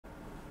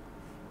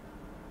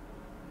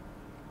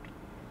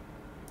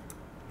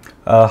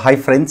Hi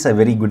friends, a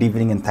very good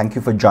evening and thank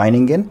you for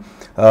joining in.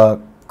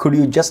 Could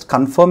you just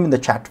confirm in the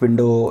chat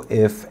window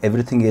if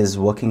everything is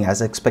working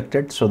as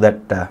expected so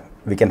that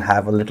we can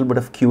have a little bit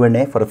of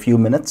Q&A for a few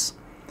minutes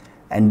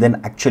and then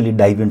actually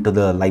dive into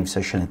the live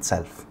session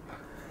itself.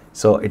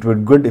 So it would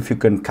be good if you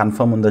can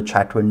confirm on the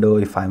chat window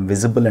if I'm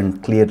visible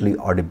and clearly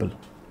audible.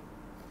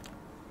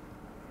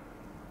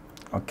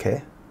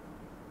 Okay.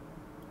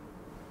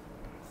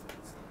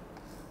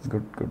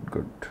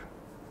 Good.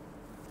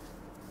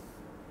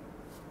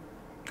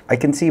 I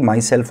can see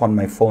myself on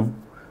my phone,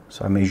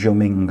 so I'm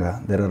assuming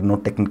there are no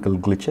technical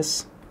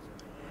glitches.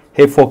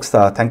 Hey folks,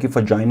 thank you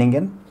for joining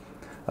in.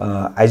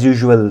 As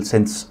usual,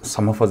 since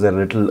some of us are a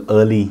little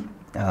early,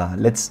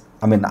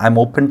 I'm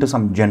open to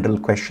some general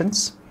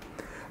questions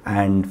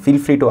and feel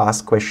free to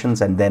ask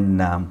questions, and then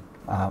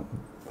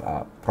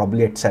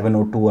probably at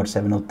 7:02 or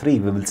 7:03,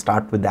 we will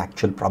start with the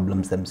actual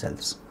problems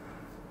themselves.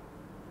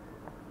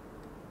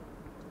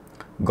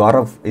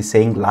 Gaurav is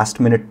saying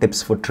last minute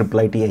tips for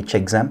IIIT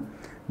exam.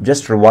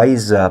 Just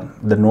revise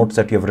the notes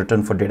that you have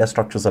written for data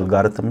structures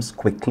algorithms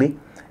quickly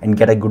and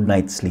get a good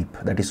night's sleep.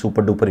 That is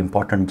super duper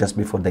important just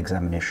before the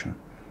examination.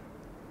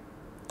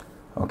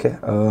 Okay.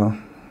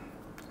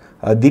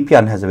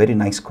 Deepyan has a very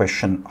nice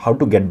question. How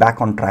to get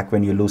back on track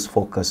when you lose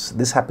focus?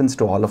 This happens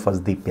to all of us,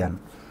 Deepyan.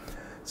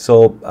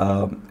 So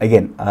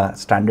again, a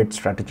standard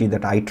strategy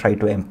that I try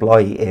to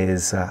employ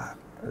is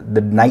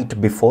the night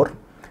before,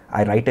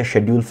 I write a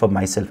schedule for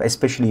myself,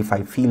 especially if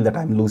I feel that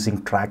I'm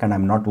losing track and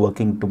I'm not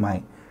working to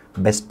my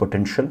best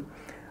potential.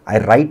 I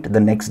write the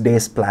next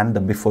day's plan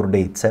the before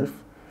day itself,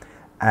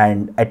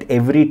 and at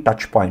every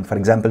touch point, for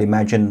example,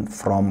 imagine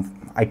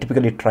I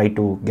typically try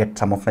to get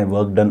some of my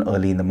work done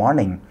early in the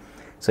morning.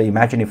 So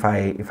imagine if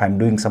I'm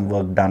doing some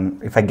work done,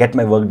 if I get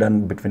my work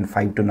done between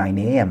 5 to 9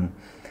 a.m.,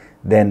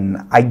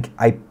 then I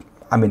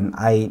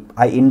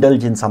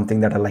indulge in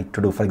something that I like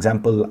to do. For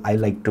example, I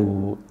like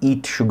to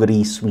eat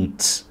sugary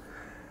sweets.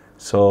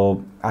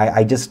 So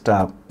I just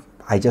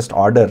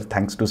order,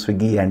 thanks to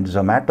Swiggy and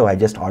Zomato, I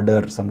just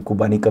order some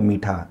Kubani ka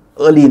meetha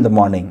early in the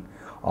morning,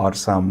 or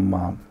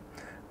some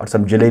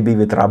jalebi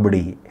with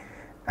rabdi,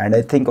 and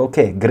I think,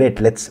 okay, great,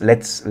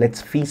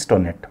 let's feast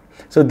on it.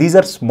 So these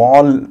are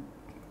small,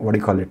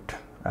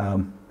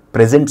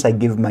 presents I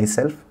give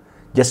myself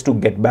just to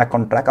get back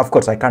on track. Of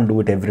course, I can't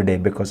do it every day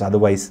because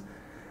otherwise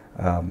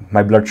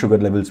my blood sugar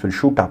levels will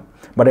shoot up.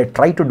 But I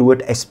try to do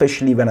it,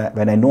 especially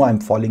when I know I'm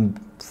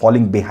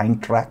falling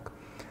behind track.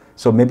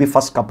 So maybe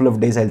first couple of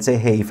days I'll say,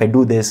 hey, if I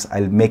do this,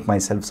 I'll make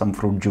myself some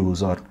fruit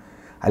juice, or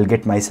I'll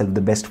get myself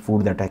the best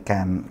food that I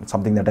can,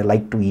 something that I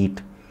like to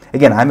eat.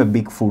 Again, I'm a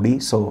big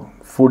foodie, so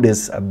food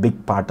is a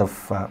big part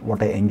of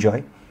what I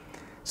enjoy.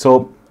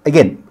 So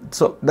again,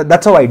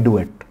 that's how I do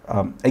it.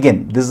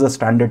 Again, this is a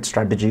standard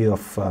strategy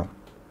of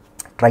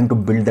trying to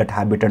build that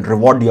habit and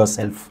reward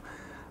yourself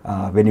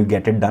when you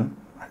get it done.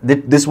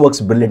 This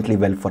works brilliantly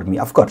well for me.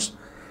 Of course,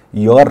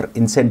 your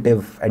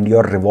incentive and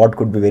your reward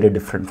could be very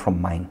different from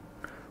mine,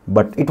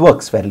 but it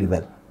works fairly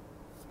well.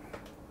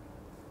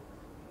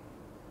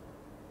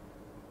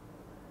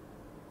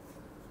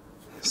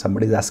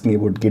 Somebody is asking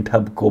about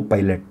GitHub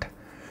Copilot.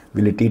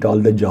 Will it eat all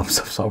the jobs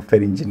of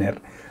software engineer?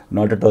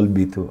 Not at all,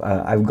 Bitu.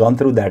 I've gone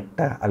through that.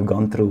 I've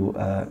gone through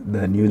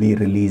the newly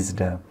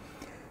released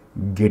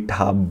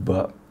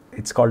GitHub.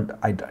 It's called,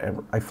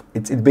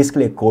 it's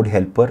basically a code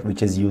helper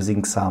which is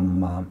using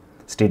some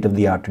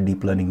state-of-the-art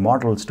deep learning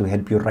models to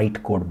help you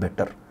write code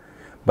better.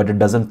 But it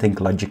doesn't think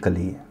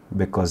logically,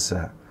 because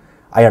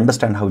I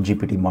understand how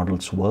GPT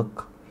models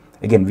work.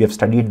 Again, we have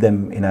studied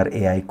them in our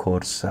AI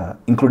course,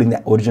 including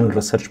the original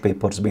research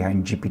papers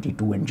behind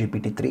GPT-2 and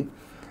GPT-3.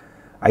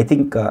 I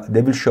think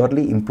they will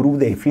surely improve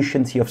the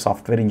efficiency of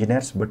software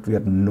engineers, but we are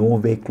no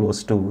way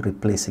close to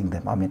replacing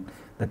them. I mean,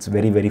 that's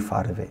very, very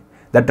far away.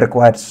 That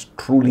requires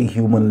truly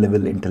human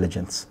level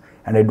intelligence.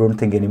 And I don't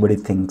think anybody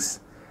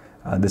thinks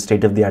the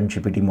state-of-the-art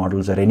GPT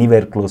models are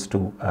anywhere close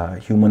to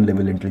human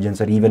level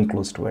intelligence, or even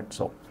close to it.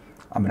 So,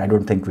 I mean, I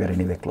don't think we are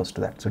anywhere close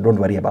to that. So don't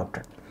worry about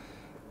it.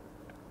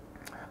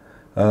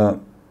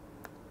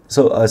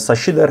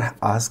 Sashidhar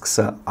asks,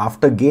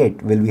 after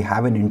GATE, will we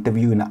have an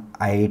interview in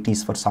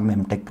IITs for some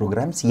MTech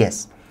programs?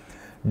 Yes.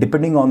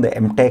 Depending on the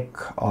MTech,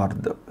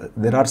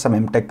 there are some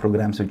MTech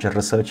programs which are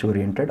research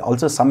oriented.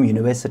 Also, some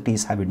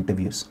universities have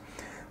interviews.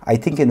 I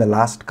think in the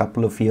last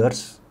couple of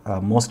years,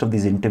 most of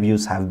these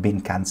interviews have been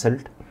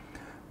cancelled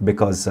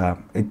because of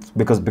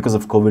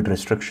COVID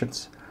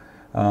restrictions.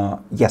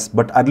 Yes,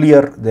 but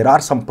earlier there are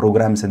some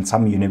programs in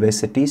some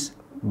universities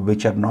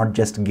which are not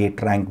just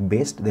GATE rank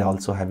based, they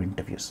also have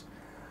interviews.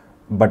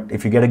 But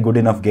if you get a good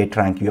enough GATE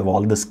rank, you have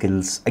all the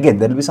skills. Again,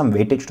 there will be some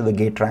weightage to the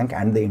GATE rank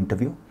and the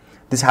interview.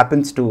 This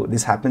happens,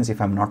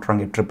 if I'm not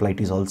wrong, at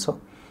IIITs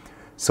also.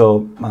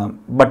 So,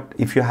 but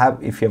if you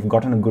have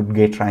gotten a good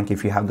GATE rank,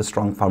 if you have the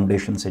strong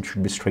foundations, it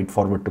should be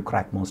straightforward to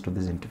crack most of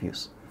these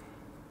interviews.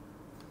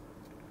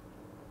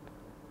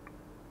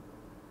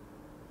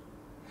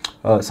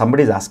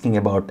 Somebody is asking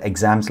about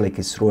exams like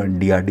ISRO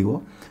and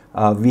DRDO.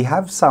 We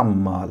have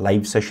some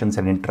live sessions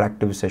and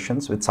interactive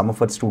sessions with some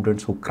of our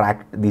students who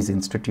cracked these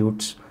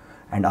institutes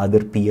and other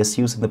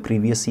PSUs in the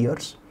previous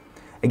years.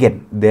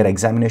 Again, their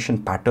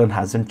examination pattern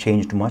hasn't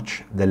changed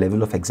much. The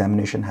level of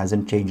examination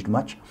hasn't changed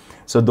much.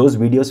 So those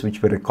videos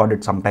which were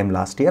recorded sometime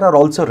last year are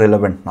also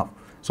relevant now.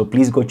 So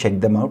please go check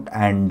them out,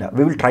 and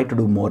we will try to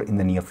do more in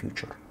the near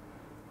future.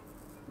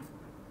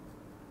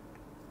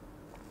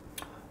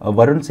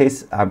 Varun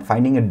says, I'm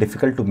finding it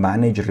difficult to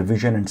manage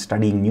revision and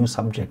studying new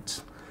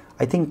subjects.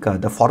 I think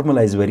the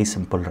formula is very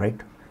simple, right?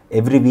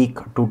 Every week,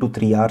 2 to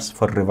 3 hours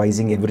for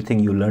revising everything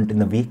you learnt in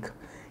the week.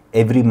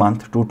 Every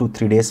month, 2 to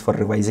 3 days for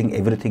revising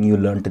everything you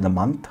learnt in the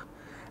month.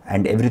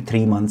 And every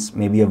 3 months,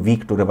 maybe a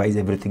week to revise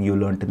everything you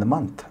learnt in the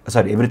month.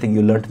 Sorry, everything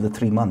you learnt in the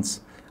 3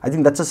 months. I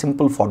think that's a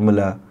simple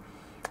formula.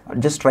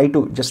 Just try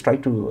to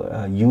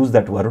use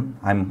that, Varun.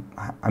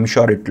 I'm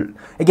sure it will.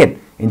 Again,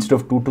 instead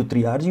of 2 to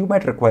 3 hours, you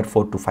might require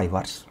 4 to 5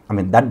 hours. I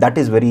mean, that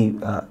is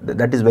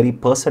very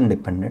person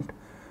dependent.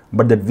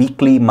 But the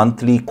weekly,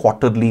 monthly,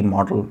 quarterly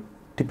model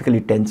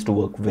typically tends to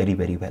work very,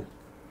 very well.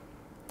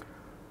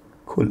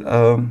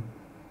 Cool.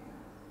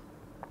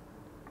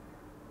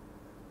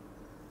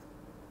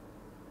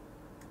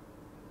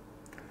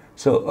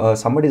 So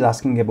somebody is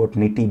asking about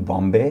NITI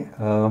Bombay.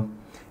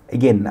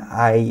 Again,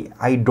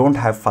 I don't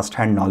have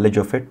first-hand knowledge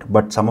of it,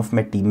 but some of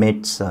my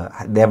teammates,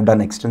 they have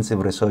done extensive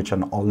research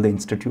on all the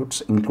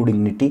institutes,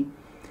 including NITI.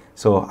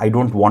 So I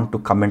don't want to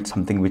comment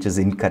something which is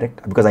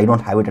incorrect because I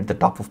don't have it at the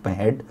top of my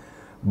head.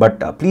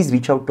 But please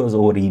reach out to us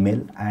over email,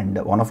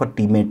 and one of our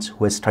teammates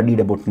who has studied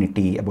about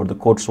NITI, about the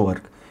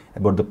coursework,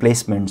 about the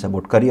placements,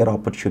 about career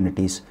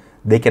opportunities,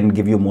 they can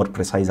give you more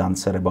precise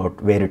answer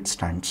about where it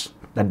stands.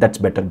 That's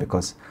better,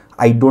 because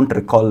I don't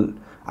recall.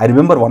 I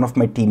remember one of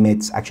my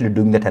teammates actually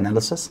doing that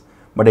analysis,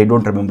 but I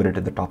don't remember it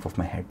at the top of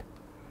my head.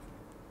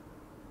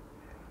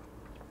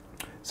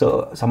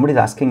 So somebody is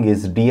asking,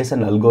 is DS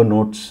and ALGO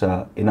notes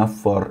enough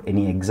for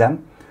any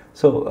exam?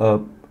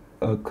 So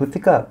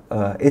Kritika,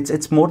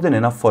 it's more than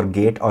enough for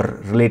GATE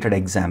or related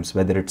exams,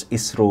 whether it's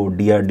ISRO,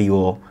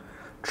 DRDO,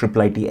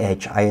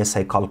 IIITH,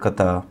 ISI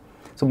Kolkata.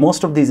 So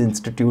most of these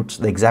institutes,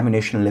 the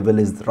examination level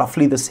is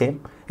roughly the same.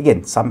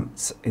 Again,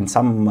 in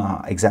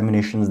some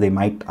examinations, they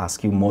might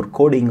ask you more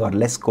coding or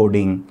less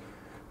coding,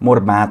 more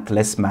math,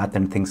 less math,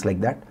 and things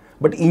like that.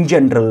 But in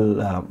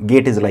general,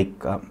 GATE is like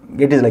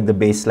the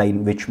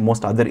baseline which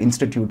most other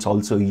institutes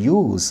also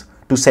use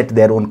to set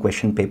their own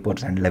question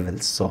papers and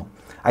levels. So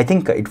I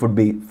think it would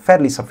be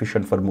fairly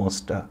sufficient for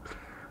most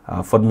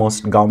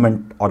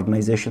government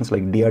organizations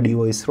like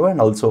DRDO, ISRO,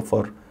 and also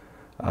for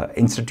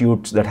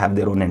institutes that have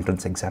their own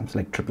entrance exams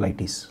like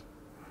IIITs.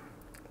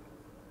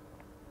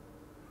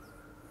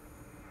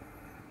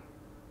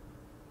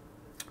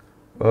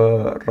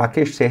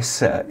 Rakesh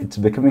says, it's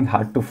becoming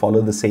hard to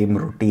follow the same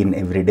routine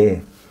every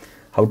day.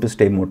 How to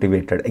stay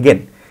motivated?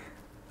 Again,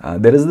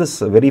 there is this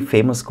very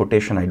famous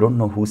quotation, I don't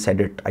know who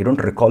said it, I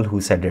don't recall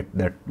who said it,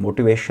 that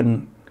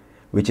motivation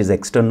which is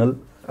external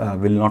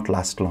will not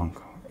last long.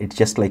 It's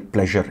just like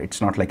pleasure, it's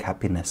not like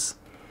happiness.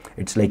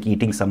 It's like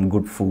eating some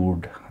good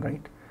food,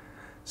 right?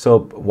 So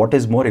what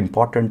is more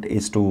important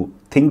is to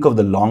think of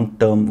the long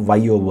term, why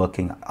you're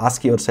working.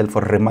 Ask yourself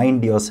or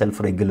remind yourself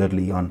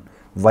regularly on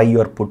why you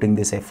are putting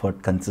this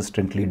effort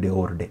consistently day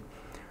over day.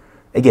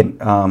 Again,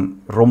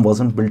 Rome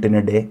wasn't built in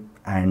a day,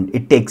 and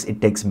it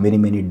takes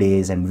many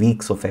days and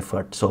weeks of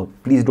effort. So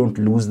please don't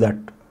lose that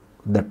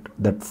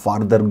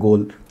farther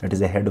goal that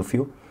is ahead of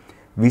you.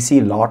 We see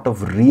a lot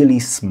of really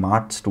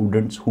smart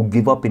students who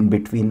give up in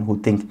between,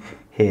 who think,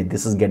 hey,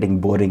 this is getting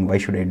boring, why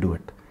should I do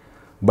it?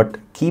 But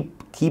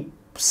keep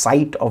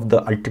sight of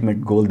the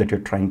ultimate goal that you're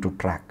trying to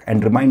track,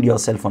 and remind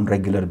yourself on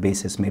regular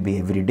basis, maybe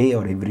every day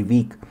or every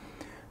week.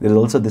 There is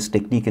also this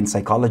technique in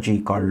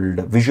psychology called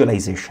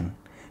visualization.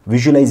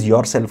 Visualize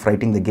yourself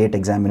writing the GATE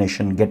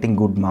examination, getting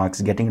good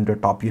marks, getting into a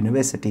top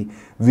university.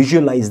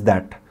 Visualize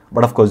that.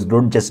 But of course,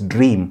 don't just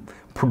dream.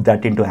 Put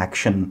that into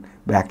action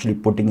by actually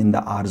putting in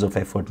the hours of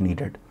effort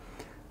needed.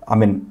 I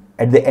mean,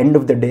 at the end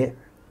of the day,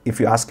 if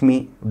you ask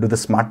me, do the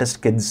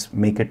smartest kids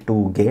make it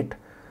to GATE?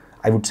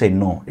 I would say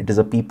no. It is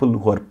the people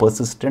who are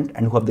persistent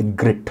and who have the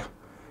grit.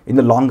 In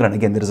the long run,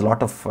 again, there is a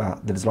lot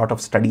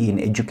of study in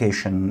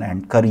education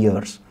and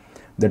careers,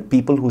 that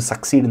people who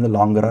succeed in the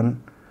long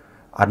run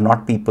are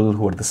not people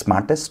who are the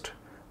smartest,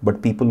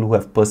 but people who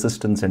have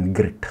persistence and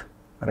grit,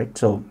 right?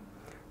 So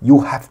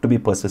you have to be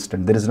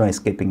persistent. There is no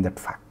escaping that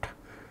fact,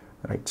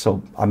 right?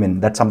 So, I mean,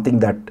 that's something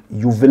that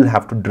you will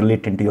have to drill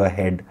it into your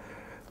head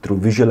through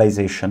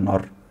visualization,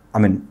 or, I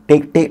mean,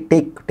 take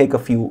a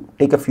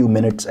few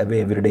minutes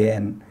away every day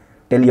and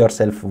tell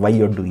yourself why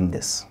you're doing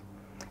this.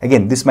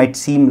 Again, this might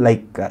seem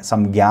like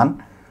some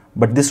gyan,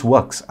 but this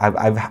works.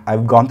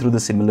 I've gone through the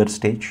similar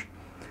stage.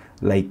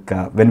 Like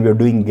when we were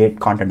doing GATE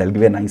content, I'll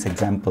give you a nice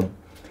example.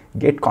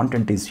 GATE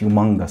content is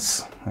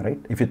humongous, right?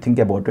 If you think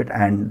about it,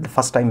 and the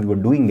first time we were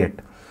doing it,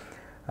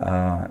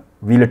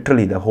 we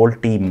literally, the whole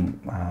team,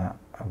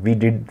 we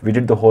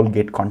did the whole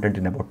GATE content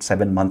in about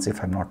 7 months,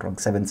 if I'm not wrong,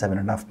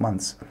 7.5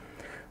 months.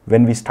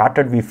 When we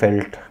started, we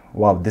felt,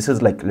 wow, this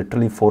is like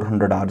literally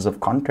 400 hours of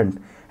content,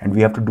 and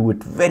we have to do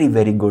it very,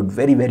 very good,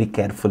 very, very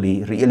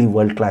carefully, really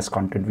world-class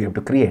content we have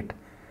to create.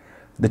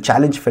 The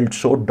challenge felt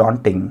so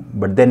daunting,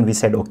 but then we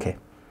said, okay,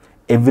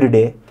 every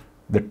day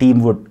the team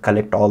would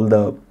collect all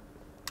the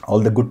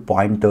good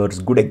pointers,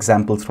 good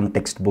examples from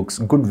textbooks,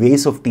 good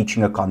ways of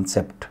teaching a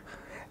concept,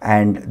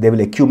 and they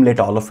will accumulate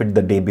all of it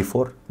the day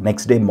before.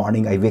 Next day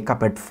morning, I wake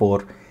up at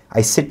 4.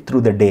 I sit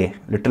through the day,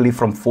 literally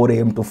from 4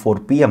 a.m. to 4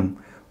 p.m.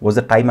 was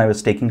the time I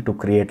was taking to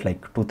create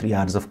like 2-3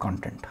 hours of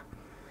content,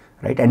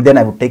 right? And then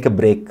I would take a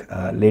break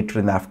later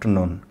in the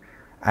afternoon.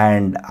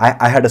 And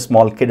I had a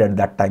small kid at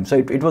that time, so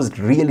it was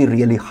really,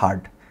 really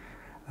hard.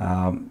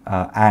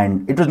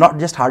 And it was not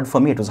just hard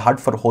for me, it was hard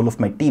for the whole of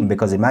my team,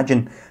 because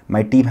imagine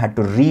my team had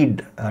to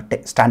read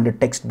standard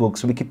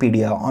textbooks,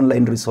 Wikipedia,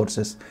 online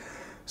resources.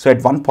 So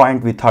at one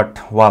point we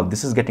thought, wow,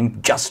 this is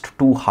getting just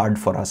too hard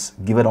for us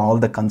given all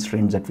the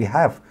constraints that we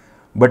have.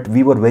 But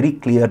we were very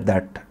clear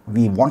that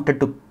we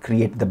wanted to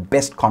create the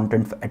best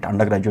content at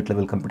undergraduate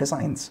level computer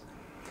science.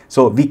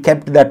 So we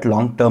kept that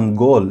long-term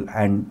goal,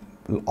 and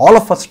all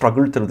of us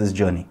struggled through this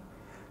journey.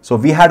 So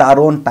we had our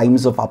own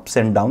times of ups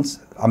and downs.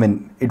 I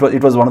mean,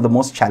 it was one of the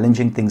most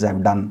challenging things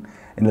I've done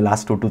in the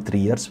last 2 to 3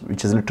 years,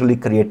 which is literally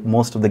create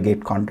most of the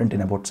Gate content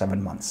in about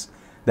 7 months.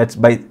 That's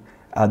by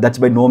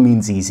no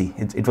means easy.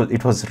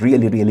 It was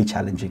really, really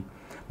challenging.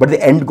 But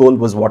the end goal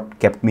was what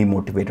kept me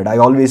motivated. I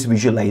always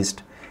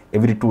visualized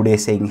every 2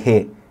 days saying,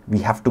 hey, we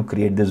have to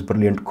create this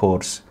brilliant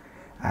course,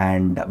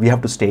 and we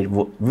have to stay,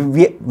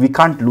 we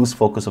can't lose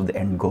focus of the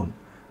end goal.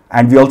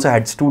 And we also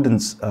had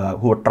students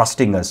who were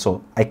trusting us,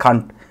 so I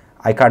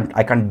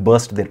can't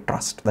burst their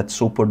trust. That's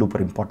super duper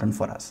important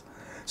for us.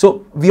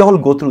 So we all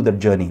go through that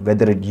journey,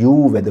 whether it's you,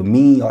 whether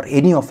me, or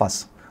any of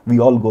us, we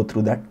all go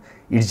through that.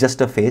 It's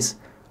just a phase.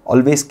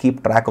 Always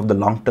keep track of the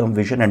long-term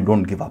vision and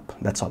don't give up.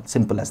 That's all,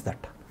 simple as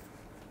that.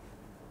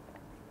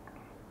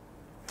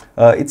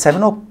 It's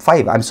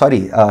 7:05. I'm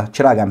sorry,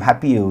 Chirag, I'm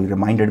happy you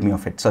reminded me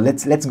of it. So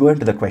let's go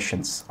into the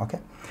questions, okay?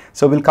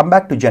 So we'll come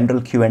back to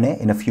general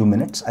Q&A in a few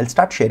minutes. I'll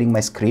start sharing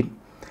my screen.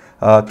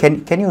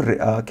 Can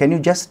you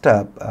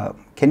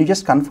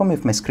just confirm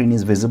if my screen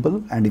is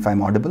visible and if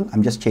I'm audible?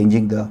 I'm just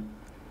changing the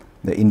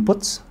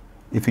inputs.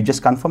 If you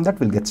just confirm that,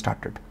 we'll get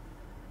started.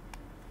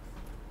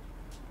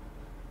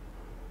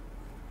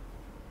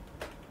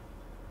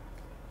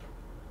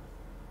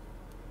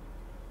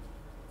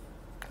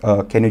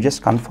 Can you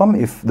just confirm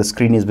if the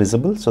screen is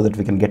visible so that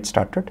we can get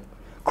started?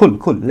 Cool.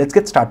 Let's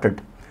get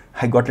started.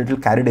 I got a little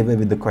carried away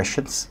with the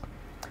questions.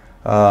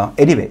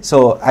 Anyway,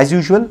 so as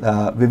usual,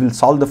 we will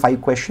solve the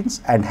 5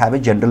 questions and have a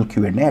general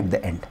Q&A at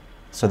the end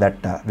so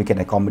that we can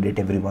accommodate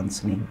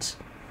everyone's needs.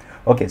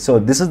 Okay, so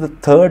this is the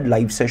 3rd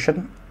live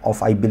session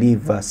of, I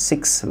believe,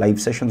 6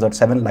 live sessions or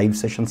 7 live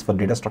sessions for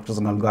data structures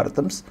and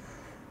algorithms.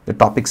 The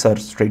topics are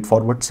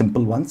straightforward,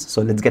 simple ones.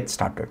 So let's get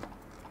started.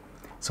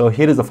 So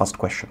here is the first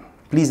question.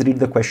 Please read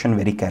the question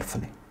very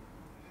carefully.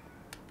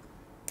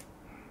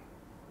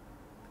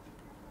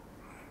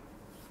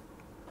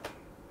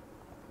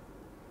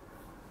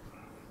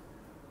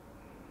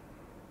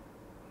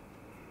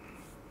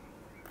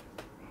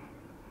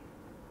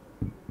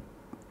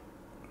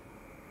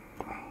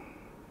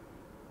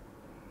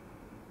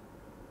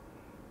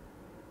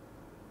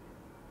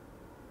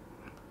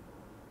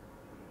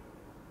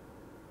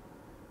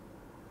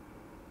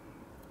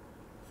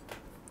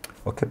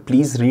 Okay,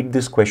 please read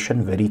this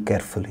question very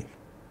carefully.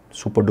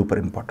 Super duper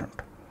important.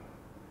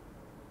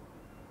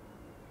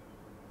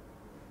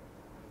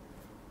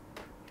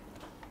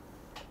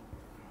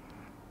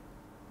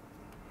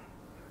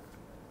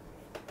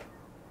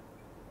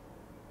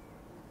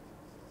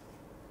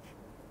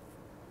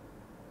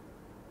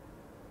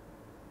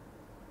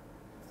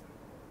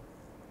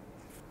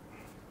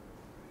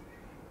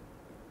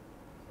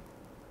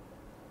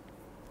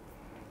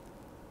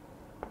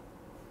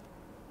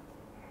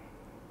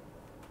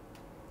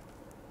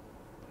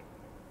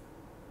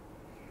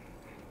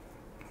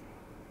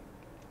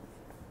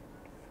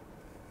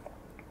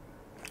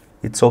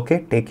 It's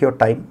okay, take your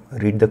time,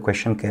 read the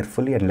question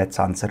carefully and let's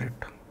answer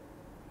it.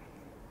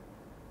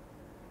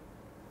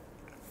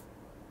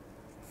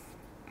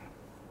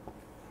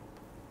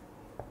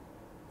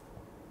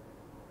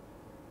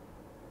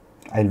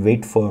 I'll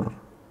wait for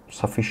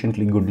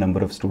sufficiently good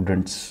number of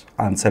students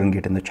answering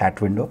it in the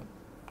chat window,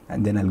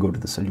 and then I'll go to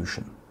the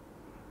solution.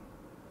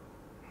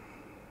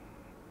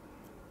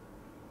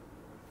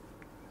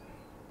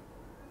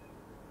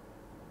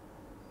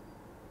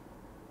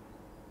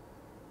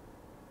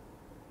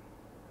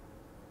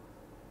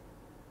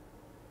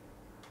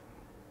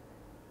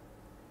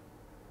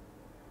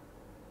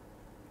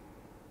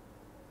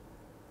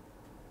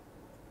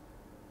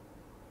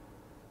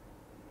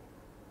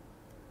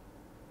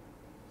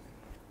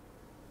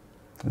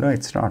 No,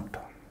 it's not.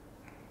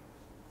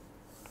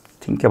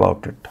 Think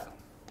about it.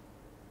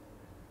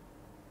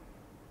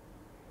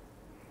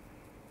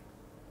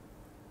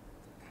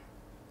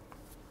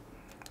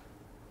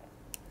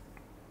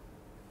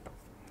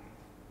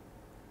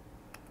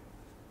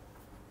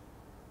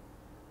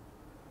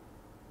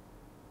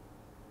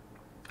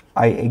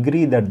 I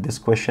agree that this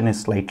question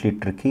is slightly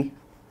tricky,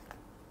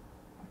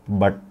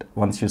 but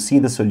once you see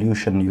the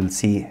solution, you'll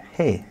see,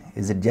 hey,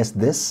 is it just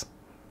this?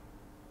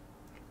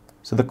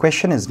 So the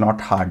question is not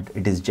hard,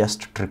 it is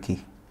just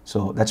tricky.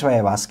 So that's why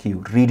I've asked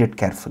you, read it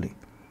carefully.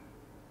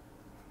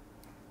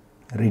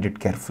 Read it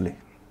carefully.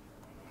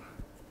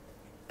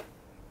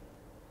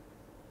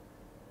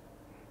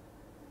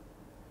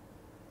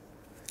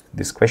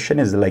 This question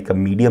is like a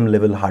medium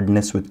level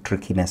hardness with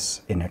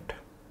trickiness in it.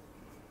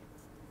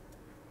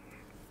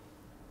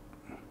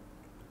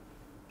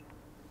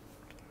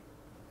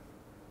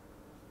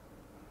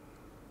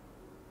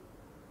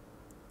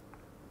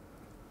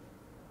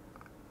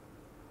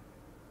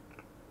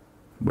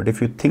 But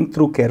if you think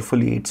through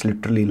carefully, it's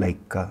literally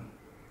like,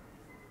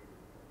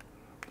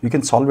 you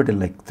can solve it in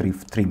like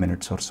three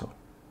minutes or so.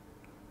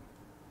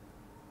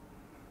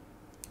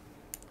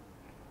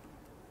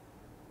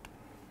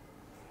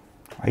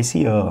 I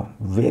see a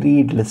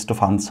varied list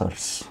of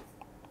answers,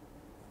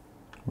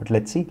 but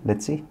let's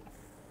see.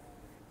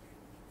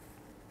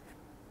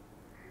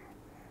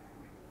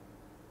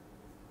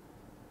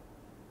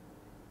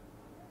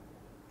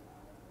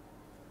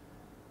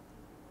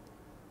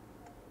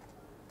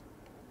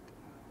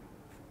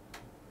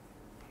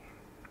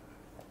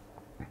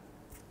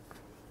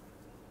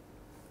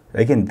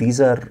 Again, these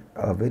are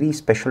a very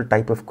special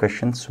type of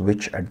questions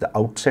which at the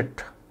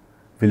outset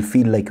will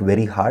feel like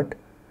very hard,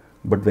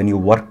 but when you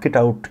work it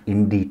out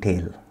in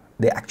detail,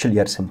 they actually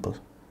are simple.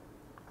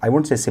 I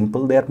won't say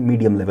simple, they are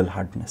medium level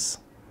hardness.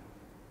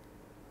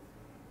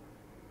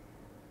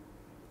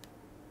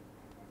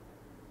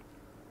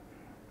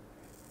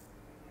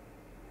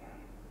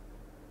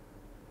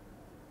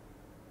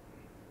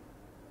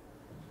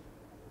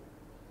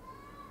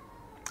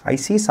 I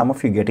see some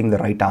of you getting the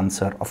right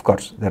answer. Of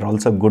course, there are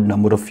also a good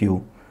number of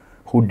you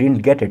who didn't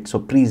get it. So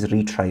please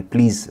retry,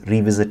 please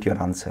revisit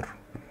your answer.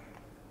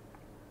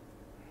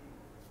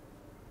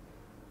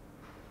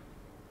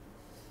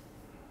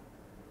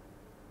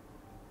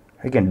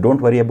 Again,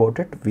 don't worry about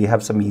it. We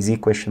have some easy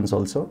questions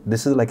also.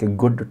 This is like a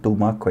good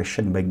 2-mark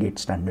question by GATE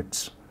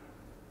standards.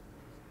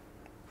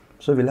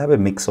 So we'll have a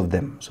mix of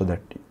them so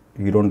that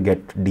you don't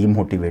get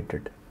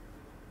demotivated.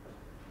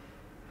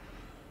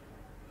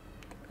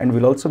 And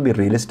we'll also be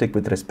realistic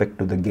with respect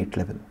to the GATE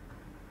level.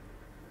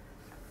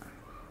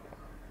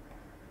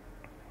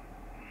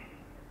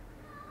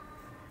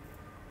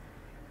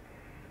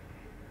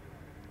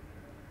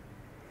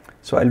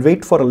 So I'll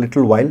wait for a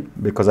little while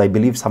because I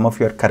believe some of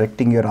you are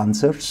correcting your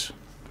answers.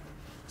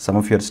 Some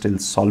of you are still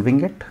solving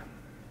it.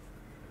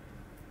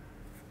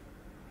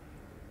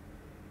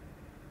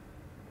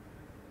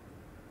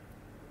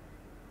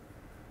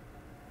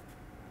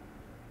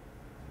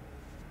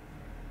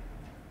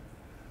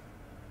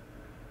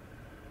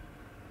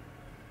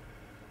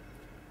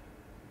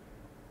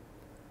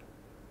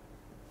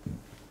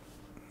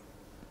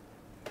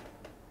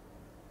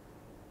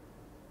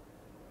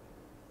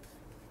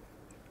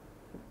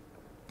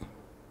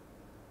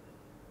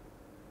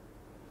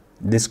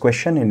 This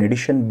question, in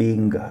addition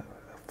being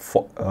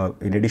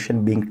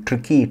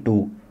tricky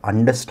to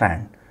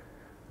understand,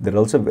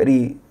 there's a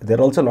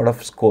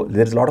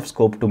lot of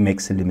scope to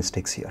make silly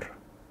mistakes here,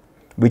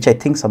 which I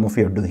think some of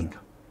you are doing.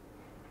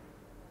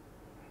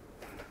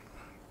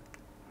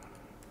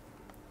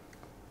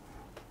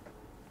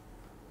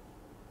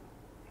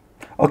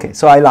 Okay,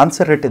 so I'll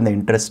answer it in the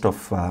interest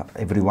of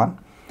everyone.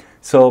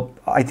 So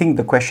I think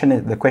the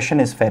question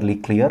is fairly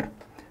clear.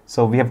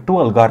 So we have two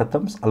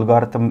algorithms.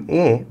 Algorithm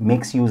A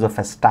makes use of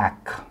a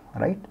stack,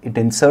 right? It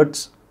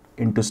inserts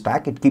into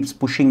stack. It keeps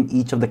pushing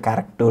each of the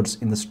characters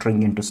in the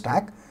string into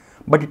stack,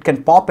 but it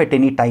can pop at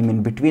any time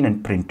in between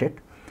and print it.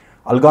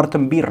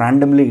 Algorithm B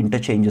randomly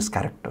interchanges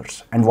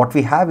characters. And what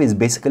we have is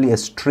basically a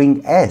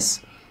string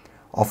S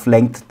of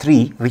length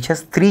 3, which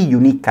has 3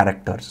 unique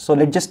characters. So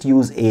let's just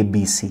use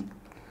ABC.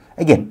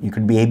 Again, you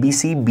could be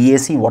ABC,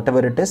 BAC,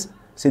 whatever it is.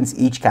 Since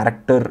each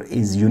character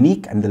is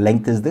unique and the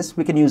length is this,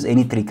 we can use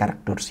any 3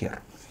 characters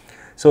here.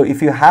 So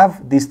if you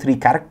have these 3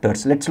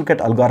 characters, let's look at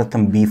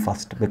algorithm B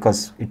first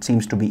because it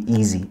seems to be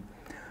easy.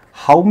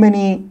 How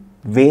many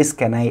ways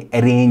can I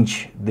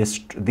arrange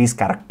these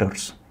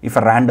characters if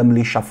I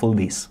randomly shuffle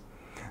these?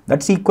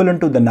 That's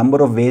equivalent to the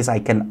number of ways I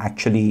can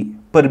actually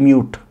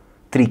permute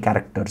 3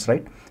 characters,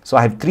 right? So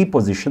I have 3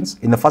 positions.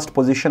 In the first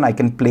position, I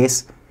can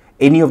place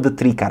any of the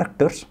 3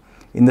 characters.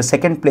 In the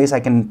second place, I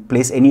can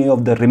place any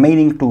of the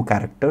remaining 2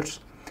 characters.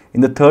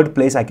 In the third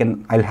place,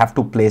 I'll have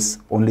to place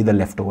only the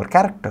leftover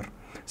character.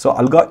 So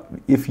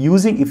if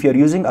you're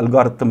using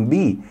algorithm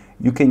B,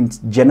 you can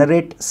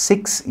generate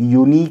 6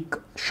 unique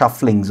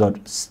shufflings or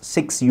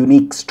 6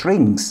 unique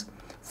strings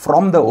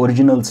from the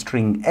original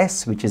string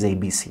S, which is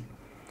ABC.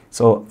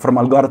 So from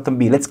algorithm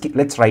B,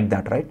 let's write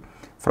that, right?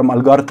 From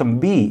algorithm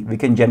B, we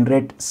can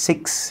generate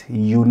 6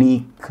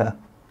 unique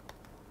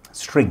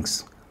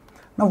strings.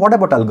 Now, what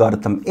about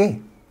algorithm A,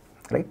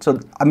 right? So,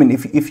 I mean,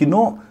 if you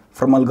know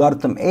from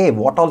algorithm A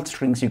what all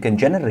strings you can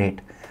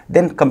generate,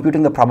 then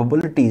computing the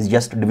probability is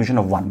just a division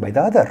of 1 by the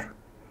other,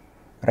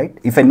 right?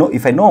 If I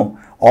know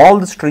all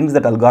the strings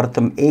that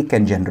algorithm A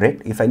can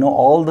generate, if I know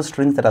all the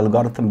strings that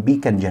algorithm B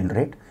can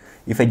generate,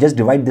 if I just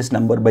divide this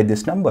number by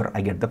this number,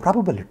 I get the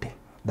probability.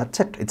 That's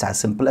it. It's as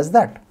simple as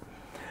that.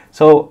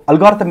 So,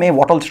 algorithm A,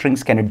 what all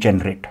strings can it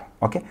generate?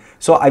 Okay,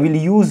 so I will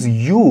use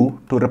U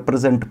to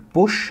represent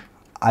push.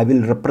 I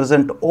will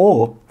represent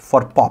O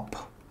for pop.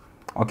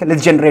 Okay,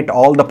 let's generate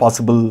all the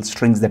possible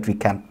strings that we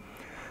can.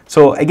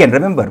 So again,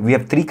 remember, we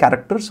have 3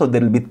 characters, so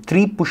there will be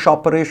 3 push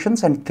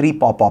operations and 3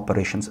 pop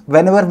operations.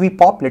 Whenever we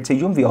pop, let's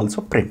assume we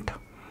also print.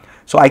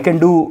 So I can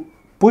do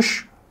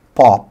push,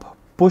 pop,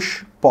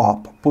 push,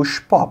 pop,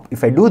 push, pop.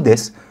 If I do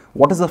this,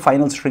 what is the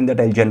final string that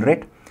I'll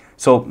generate?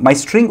 So my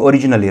string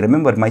originally,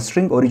 remember, my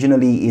string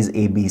originally is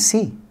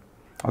ABC.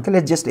 Okay,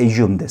 let's just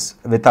assume this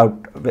without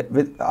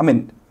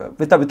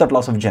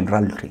loss of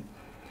generality.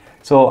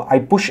 So I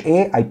push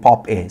A, I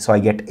pop A. So I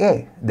get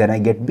A, then I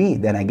get B,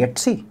 then I get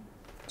C.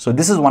 So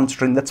this is one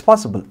string that's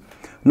possible.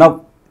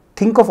 Now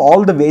think of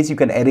all the ways you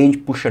can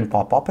arrange push and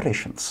pop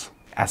operations.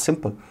 As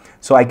simple.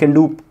 So I can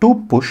do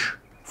 2 push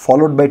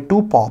followed by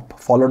 2 pop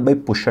followed by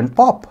push and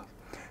pop.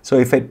 So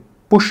if I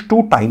push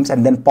 2 times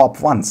and then pop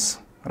once,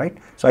 right?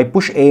 So I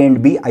push A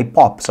and B, I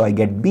pop, so I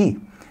get B.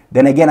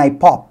 Then again I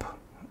pop,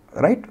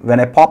 right? When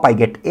I pop, I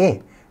get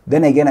A.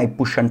 Then again I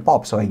push and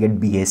pop, so I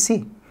get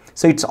BAC.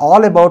 So it's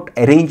all about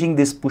arranging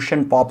these push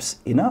and pops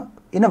in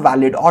a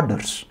valid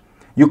orders.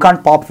 You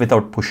can't pop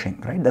without pushing,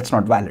 right? That's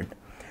not valid.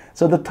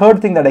 So the third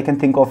thing that I can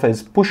think of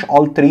is push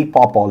all 3,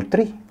 pop all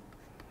 3,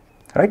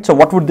 right? So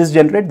what would this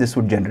generate? This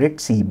would generate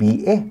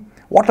CBA.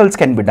 What else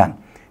can be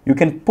done? You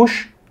can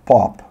push,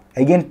 pop,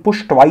 again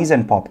push twice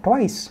and pop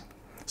twice.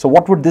 So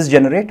what would this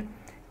generate?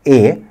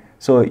 A.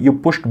 So you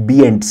pushed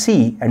B and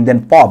C and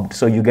then popped,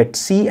 so you get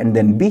C and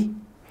then B.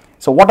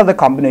 So what other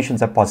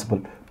combinations are possible?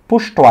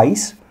 Push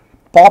twice,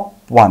 pop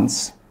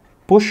once,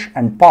 push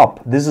and pop.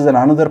 This is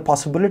another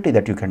possibility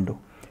that you can do.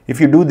 If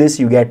you do this,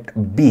 you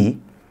get B,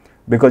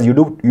 because you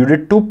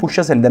did 2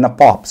 pushes and then a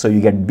pop, so you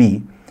get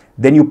B.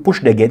 Then you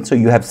pushed again, so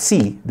you have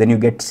C, then you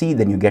get C,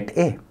 then you get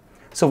A.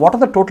 So what are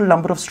the total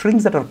number of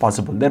strings that are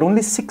possible? There are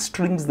only 6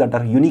 strings that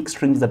are unique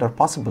strings that are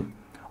possible,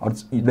 or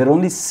there are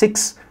only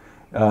 6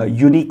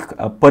 unique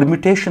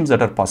permutations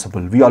that are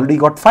possible. We already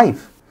got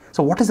 5.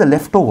 So what is the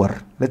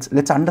leftover?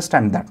 Let's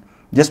understand that,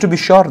 just to be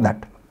sure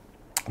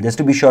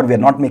we are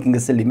not making a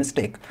silly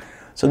mistake.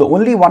 So the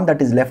only one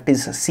that is left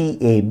is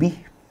CAB.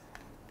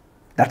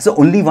 That's the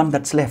only one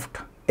that's left.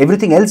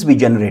 Everything else we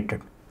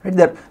generated. Right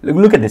there.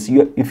 Look at this.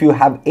 If you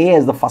have A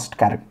as the first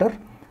character,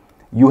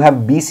 you have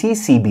BC,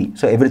 CB.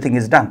 So everything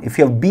is done. If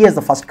you have B as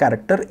the first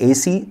character,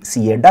 AC,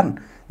 CA done.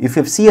 If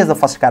you have C as the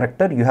first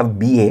character, you have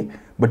BA,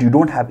 but you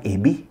don't have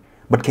AB.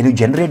 But can you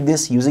generate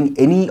this using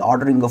any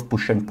ordering of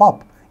push and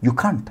pop? You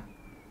can't.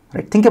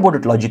 Right? Think about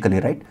it logically,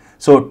 right?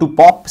 So to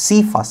pop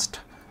C first,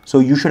 so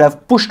you should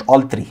have pushed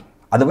all 3.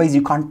 Otherwise,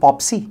 you can't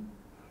pop C.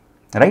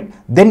 Right?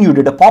 Then you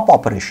did a pop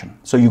operation.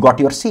 So you got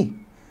your C.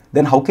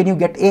 Then how can you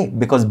get A?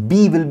 Because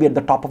B will be at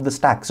the top of the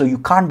stack. So you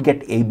can't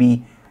get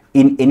AB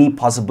in any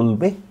possible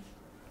way.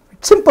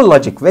 Simple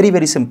logic, very,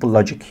 very simple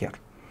logic here.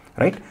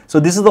 Right? So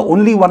this is the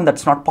only one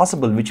that's not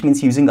possible, which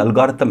means using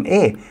algorithm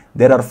A,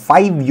 there are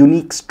 5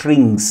 unique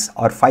strings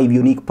or 5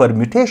 unique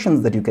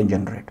permutations that you can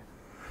generate.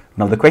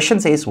 Now the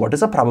question says, what is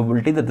the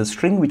probability that the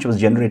string which was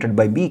generated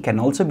by B can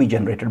also be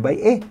generated by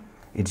A?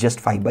 It's just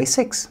 5 by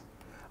 6.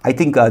 I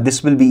think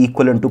this will be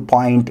equivalent to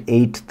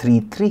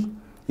 0.833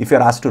 if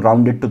you're asked to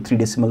round it to 3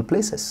 decimal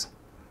places.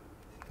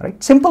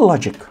 Right? Simple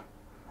logic.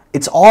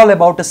 It's all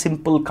about a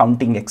simple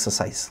counting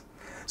exercise.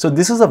 So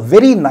this is a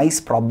very nice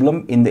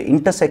problem in the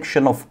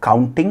intersection of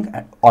counting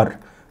or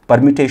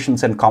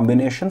permutations and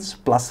combinations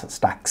plus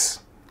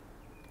stacks.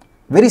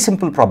 Very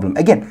simple problem.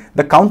 Again,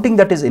 the counting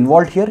that is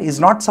involved here is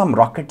not some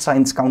rocket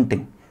science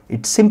counting.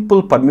 It's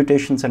simple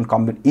permutations and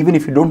combinations. Even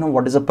if you don't know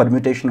what is a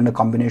permutation and a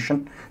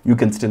combination, you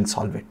can still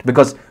solve it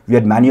because we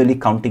are manually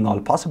counting all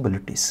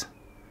possibilities.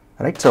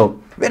 Right? So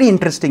very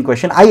interesting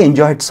question. I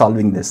enjoyed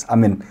solving this. I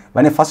mean,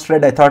 when I first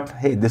read, I thought,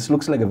 hey, this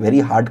looks like a very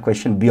hard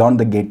question beyond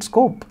the gate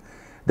scope.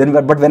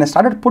 But when I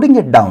started putting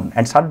it down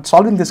and started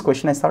solving this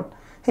question, I thought,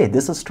 hey,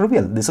 this is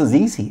trivial. This is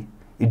easy.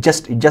 It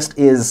just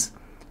is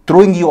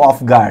throwing you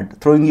off guard,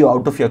 throwing you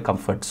out of your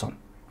comfort zone.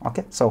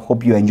 Okay, so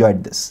hope you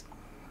enjoyed this.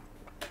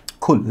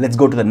 Cool. Let's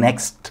go to the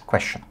next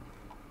question.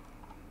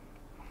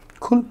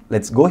 Cool.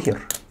 Let's go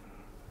here.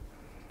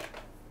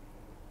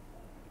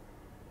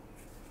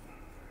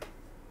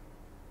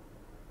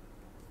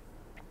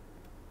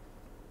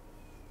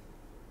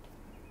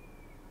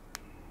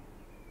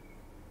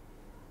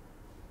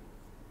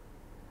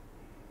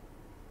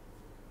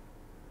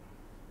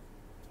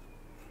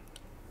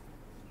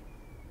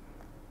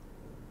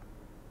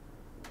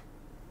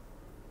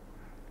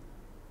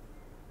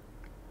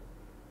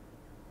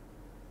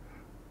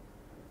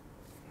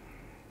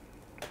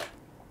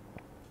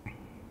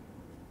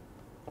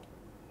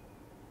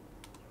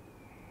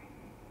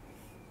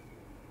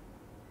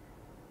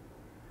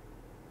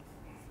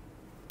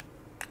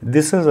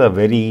 This is a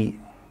very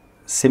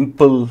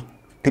simple,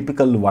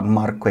 typical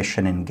 1-mark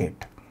question in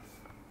GATE.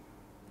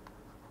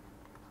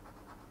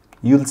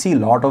 You'll see a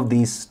lot of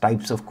these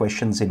types of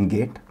questions in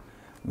GATE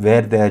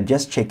where they're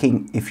just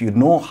checking if you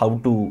know how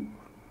to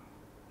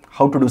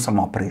do some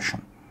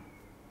operation.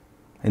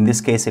 In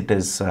this case, it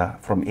is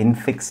from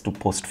infix to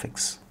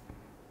postfix.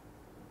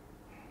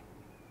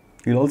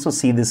 You'll also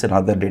see this in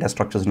other data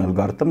structures and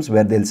algorithms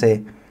where they'll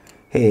say,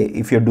 hey,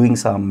 if you're doing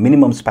some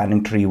minimum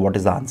spanning tree, what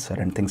is the answer,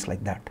 and things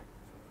like that.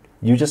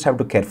 You just have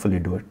to carefully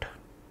do it.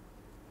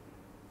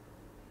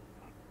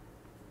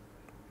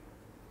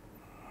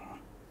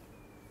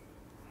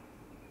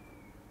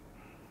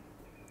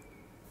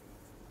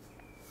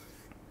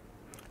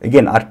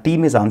 Again, our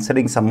team is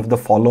answering some of the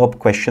follow-up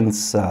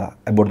questions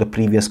about the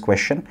previous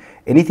question.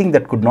 Anything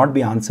that could not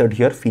be answered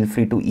here, feel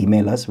free to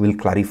email us. We'll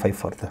clarify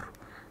further.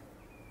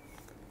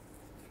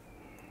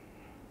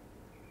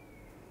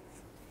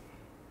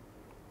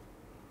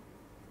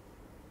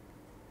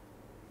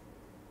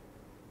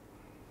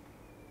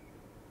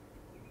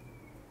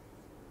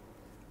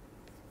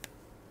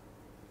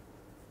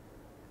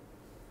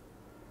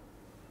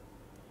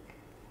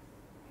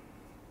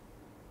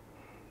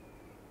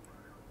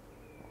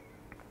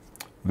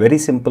 Very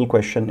simple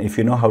question. If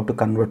you know how to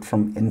convert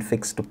from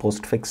infix to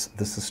postfix,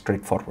 this is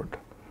straightforward.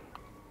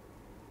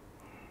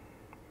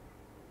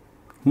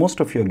 Most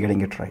of you are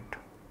getting it right.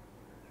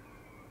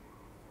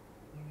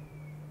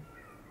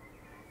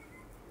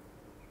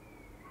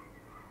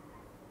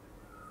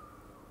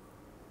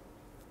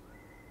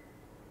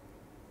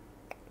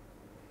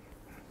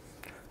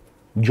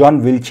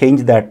 John will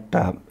change that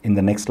in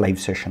the next live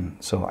session.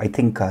 So I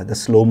think the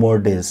slow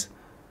mode is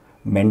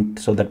meant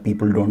so that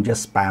people don't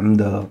just spam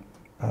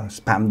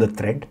the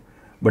thread,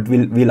 but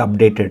we'll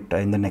update it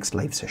in the next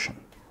live session.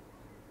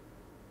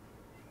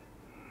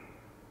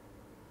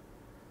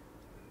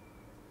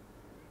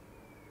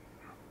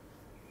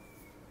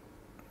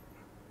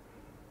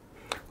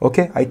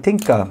 Okay, I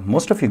think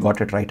most of you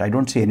got it right. I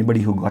don't see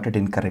anybody who got it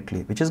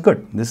incorrectly, which is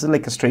good. This is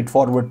like a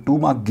straightforward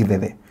 2-mark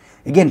giveaway.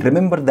 Again,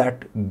 remember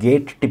that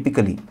GATE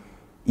typically,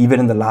 even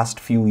in the last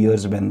few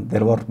years when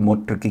there were more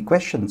tricky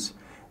questions,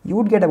 you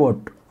would get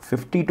about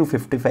 50 to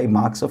 55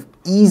 marks of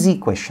easy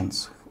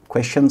questions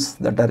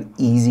that are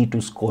easy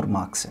to score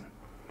marks in.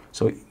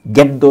 So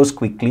get those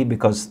quickly,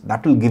 because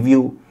that will give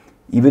you,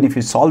 even if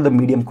you solve the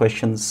medium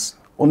questions,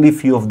 only a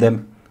few of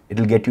them, it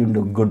will get you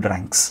into good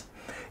ranks.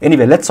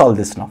 Anyway, let's solve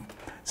this now.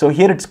 So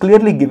here it's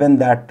clearly given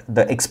that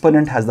the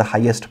exponent has the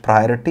highest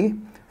priority,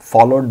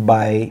 followed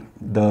by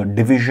the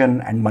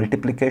division and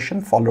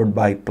multiplication, followed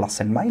by plus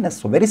and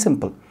minus. So very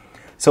simple.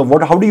 So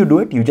how do you do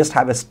it? You just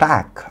have a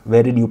stack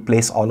wherein you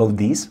place all of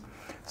these.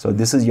 So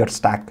this is your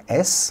stack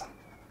S,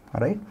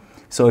 all right?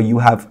 So you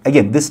have,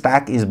 again, this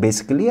stack is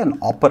basically an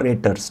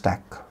operator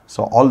stack.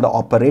 So all the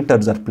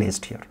operators are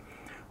placed here.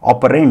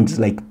 Operands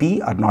like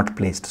P are not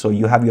placed. So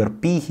you have your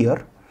P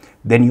here.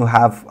 Then you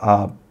have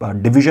a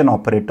division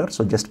operator.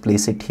 So just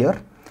place it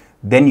here.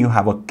 Then you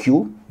have a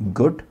Q,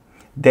 good.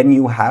 Then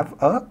you have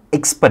a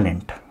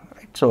exponent,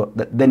 right? So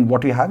then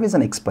what you have is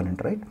an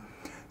exponent, right?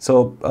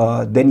 So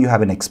then you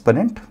have an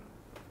exponent.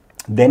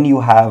 Then you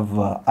have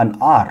an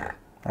R,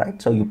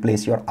 right? So you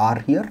place your R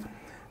here.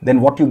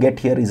 Then what you get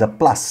here is a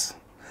plus.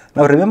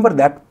 Now remember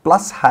that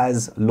plus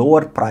has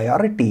lower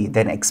priority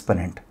than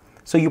exponent.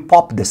 So you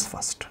pop this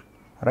first,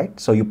 right?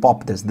 So you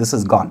pop this, this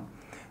is gone.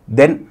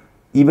 Then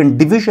even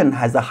division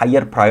has a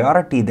higher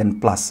priority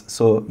than plus.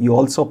 So you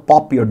also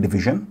pop your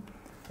division.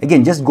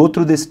 Again, just go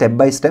through this step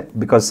by step,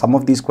 because some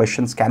of these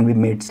questions can be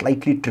made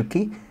slightly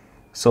tricky.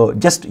 So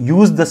just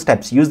use the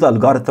steps, use the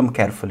algorithm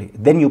carefully.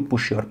 Then you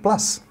push your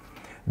plus.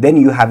 Then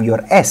you have your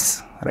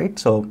S, right?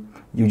 So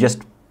you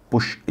just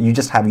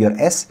have your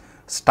S.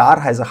 Star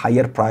has a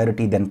higher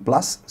priority than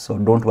plus, so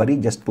don't worry,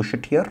 just push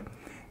it here.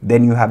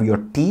 Then you have your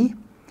T.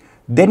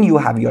 Then you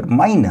have your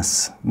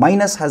minus.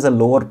 Minus has a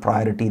lower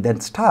priority than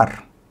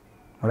star,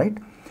 right?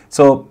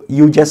 So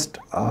you just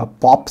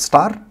pop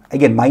star.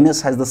 Again,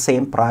 minus has the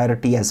same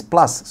priority as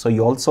plus, so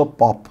you also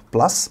pop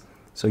plus.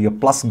 So your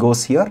plus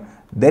goes here,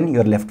 then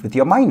you're left with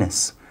your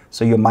minus.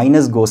 So your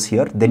minus goes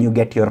here, then you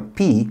get your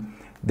P,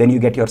 then you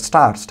get your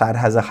star. Star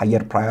has a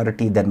higher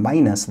priority than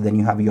minus, then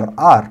you have your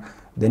R,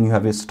 then you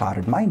have your star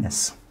and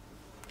minus,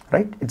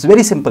 right? It's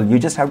very simple. You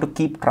just have to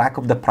keep track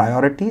of the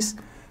priorities.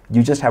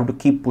 You just have to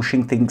keep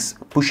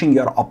pushing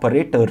your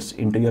operators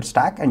into your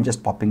stack and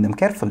just popping them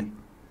carefully,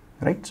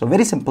 right? So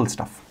very simple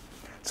stuff.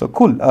 So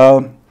cool.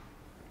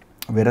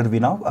 Where are we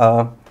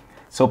now?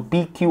 So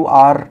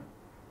PQR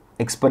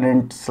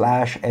exponent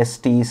slash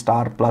ST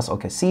star plus.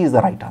 Okay, C is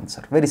the right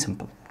answer. Very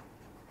simple,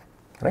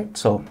 right?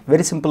 So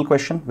very simple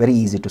question, very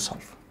easy to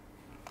solve.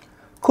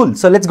 Cool.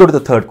 So let's go to the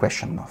third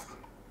question now.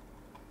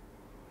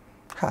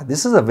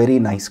 This is a very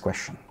nice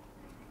question.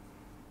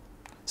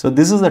 So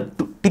this is a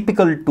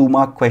typical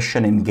 2-mark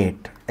question in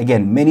GATE.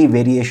 Again, many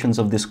variations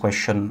of this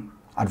question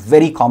are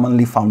very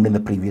commonly found in the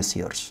previous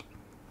years.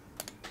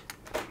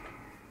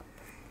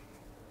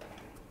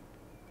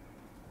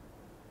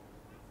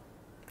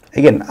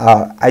 Again,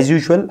 as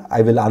usual,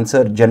 I will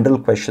answer general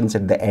questions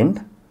at the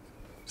end.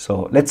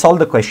 So let's solve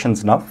the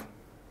questions now.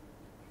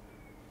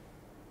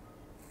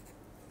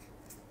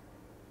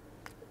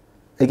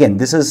 Again,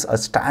 this is a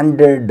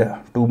standard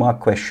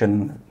 2-mark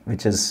question,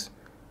 which is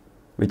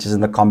in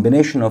the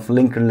combination of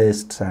linked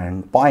lists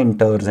and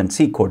pointers and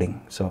C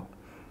coding. So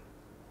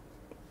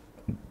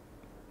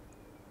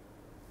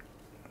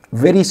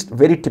very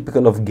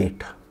typical of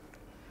GATE.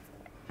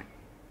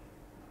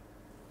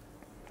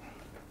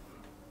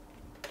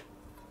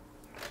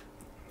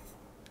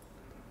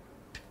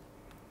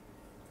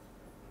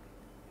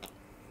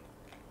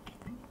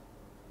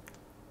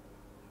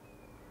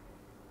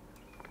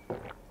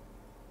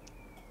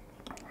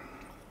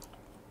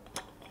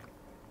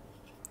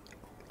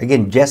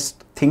 Again,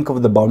 just think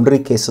of the boundary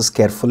cases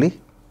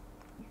carefully.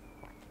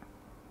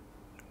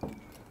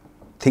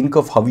 Think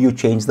of how you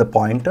change the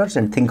pointers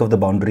and think of the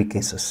boundary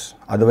cases.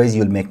 Otherwise,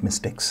 you'll make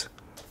mistakes.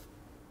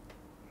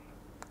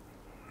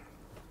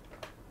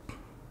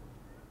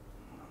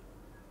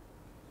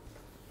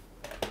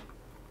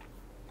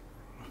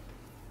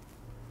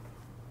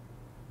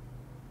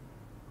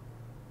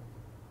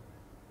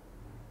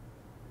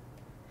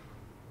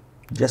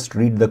 Just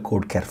read the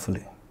code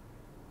carefully.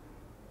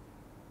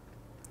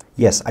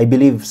 Yes, I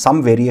believe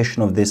some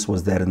variation of this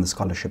was there in the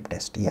scholarship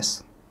test.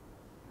 Yes.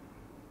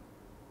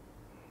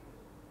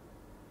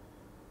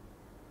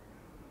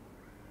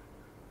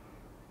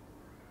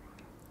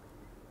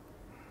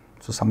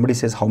 So somebody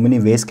says, how many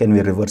ways can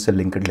we reverse a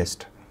linked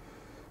list?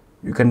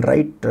 You can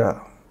write,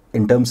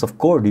 in terms of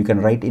code, you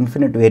can write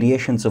infinite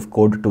variations of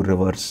code to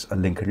reverse a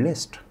linked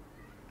list.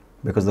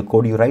 Because the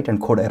code you write and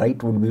code I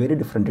write would be very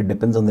different. It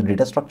depends on the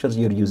data structures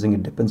you're using.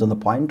 It depends on the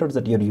pointers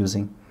that you're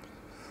using.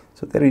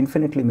 So there are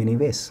infinitely many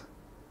ways.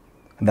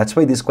 And that's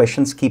why these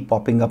questions keep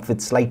popping up with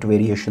slight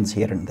variations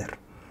here and there.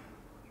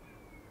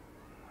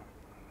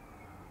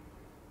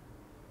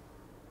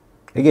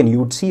 Again, you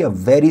would see a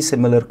very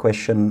similar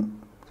question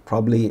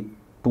probably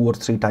 2 or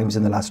 3 times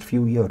in the last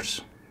few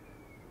years.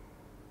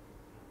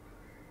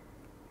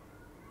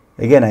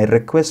 Again, I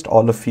request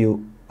all of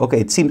you. Okay,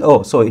 it seems,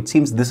 so it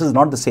seems this is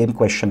not the same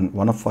question.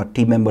 One of our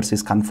team members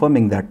is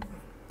confirming that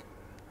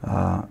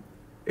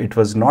it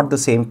was not the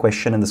same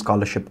question in the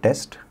scholarship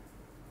test,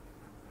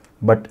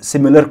 but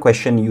similar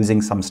question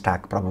using some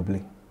stack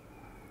probably.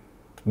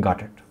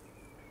 Got it.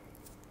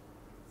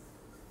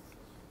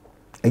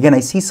 Again, I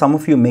see some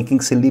of you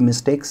making silly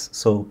mistakes,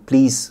 so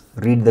please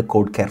read the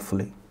code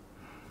carefully.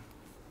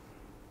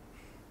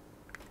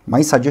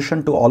 My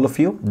suggestion to all of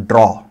you,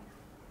 draw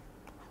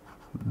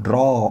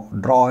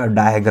a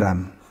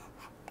diagram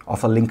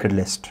of a linked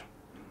list.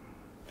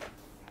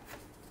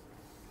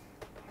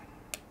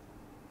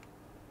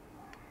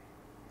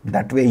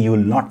 That way you will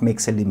not make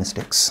silly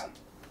mistakes.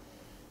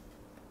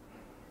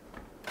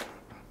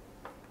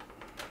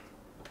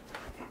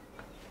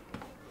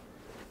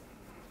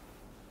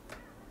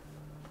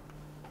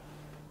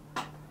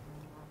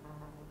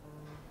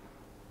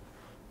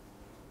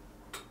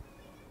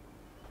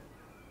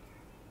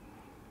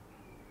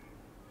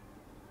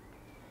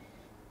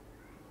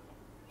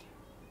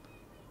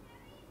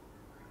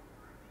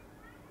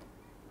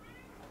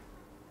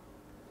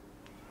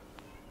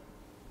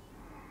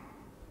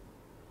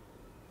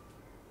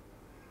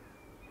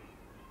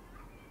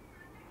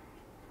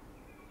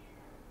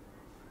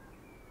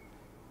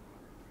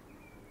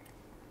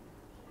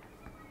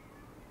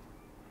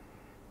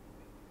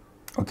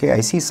 Okay,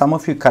 I see some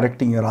of you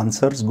correcting your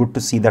answers. Good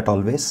to see that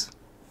always.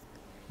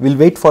 We'll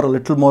wait for a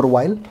little more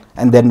while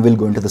and then we'll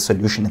go into the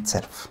solution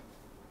itself.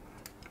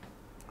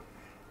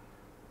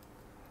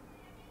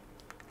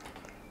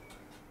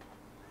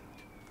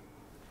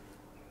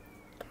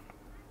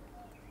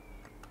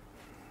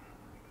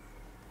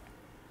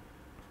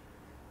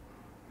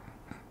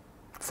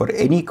 For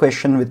any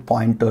question with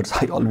pointers,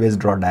 I always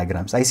draw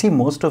diagrams. I see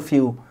most of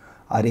you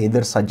are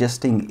either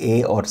suggesting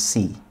A or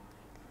C.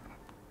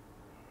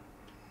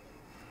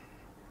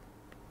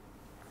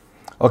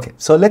 Okay,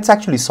 so let's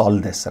actually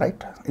solve this, right?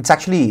 It's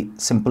actually a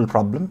simple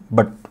problem,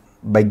 but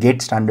by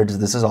GATE standards,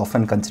 this is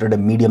often considered a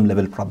medium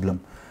level problem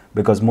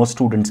because most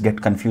students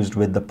get confused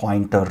with the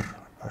pointer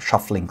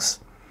shufflings.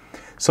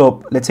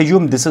 So let's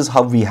assume this is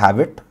how we have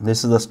it.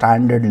 This is the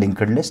standard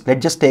linked list.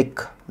 Let's just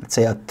take, let's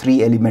say, a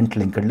 3-element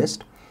linked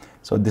list.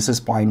 So this is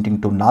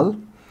pointing to null.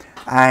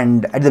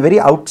 And at the very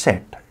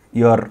outset,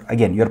 you're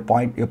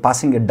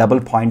passing a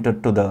double pointer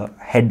to the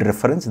head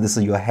reference. This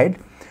is your head.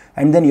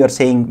 And then you're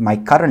saying my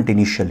current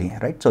initially,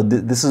 right? So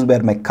this is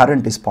where my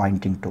current is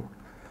pointing to.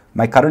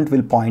 My current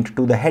will point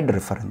to the head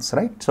reference,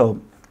 right?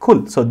 So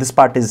cool. So this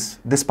part is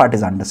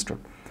understood.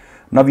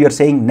 Now you're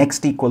saying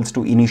next equals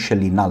to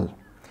initially null.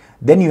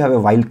 Then you have a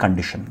while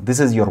condition.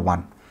 This is your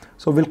one.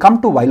 So we'll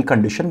come to while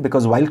condition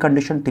because while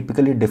condition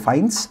typically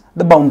defines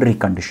the boundary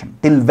condition.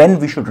 Till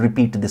when we should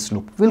repeat this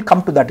loop. We'll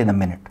come to that in a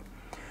minute.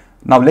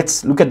 Now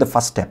let's look at the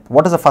first step.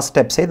 What does the first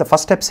step say? The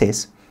first step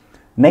says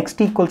next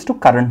equals to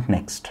current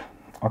next.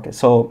 Okay,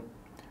 so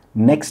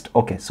next,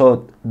 okay,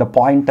 so the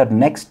pointer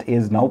next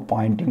is now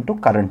pointing to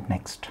current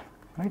next,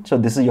 right? So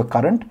this is your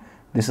current,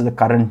 this is the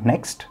current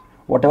next,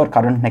 whatever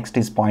current next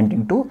is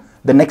pointing to,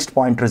 the next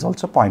pointer is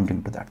also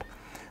pointing to that.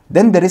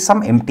 Then there is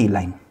some empty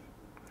line.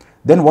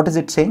 Then what is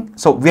it saying?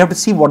 So we have to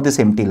see what this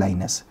empty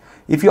line is.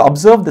 If you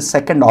observe the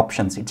second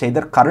options, it's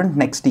either current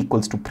next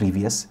equals to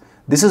previous.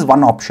 This is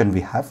one option we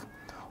have,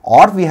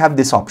 or we have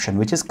this option,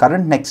 which is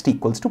current next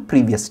equals to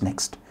previous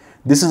next.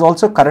 This is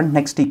also current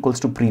next equals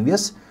to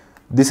previous.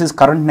 This is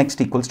current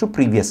next equals to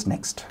previous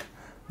next.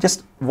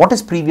 Just what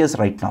is previous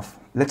right now?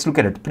 Let's look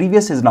at it.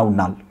 Previous is now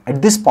null. At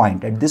this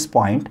point,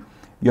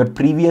 your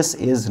previous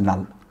is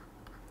null.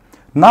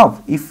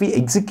 Now, if we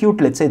execute,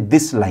 let's say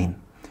this line,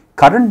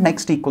 current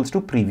next equals to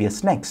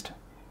previous next.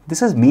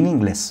 This is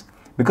meaningless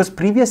because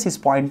previous is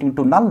pointing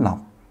to null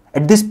now.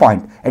 At this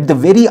point, at the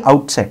very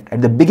outset,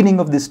 at the beginning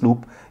of this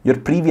loop, your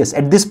previous,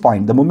 at this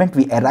point, the moment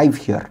we arrive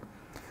here,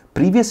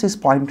 previous is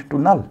pointed to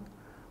null.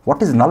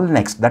 What is null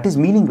next? That is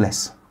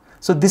meaningless.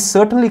 So this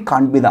certainly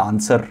can't be the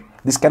answer.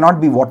 This cannot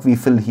be what we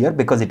fill here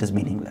because it is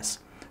meaningless.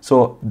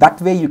 So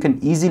that way you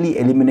can easily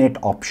eliminate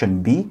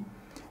option B.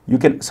 You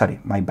can, sorry,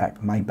 my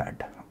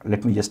bad.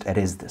 Let me just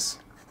erase this.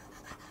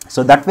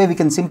 So that way we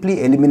can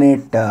simply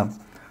eliminate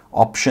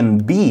option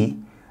B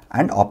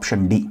and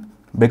option D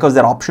because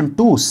their option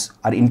 2s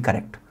are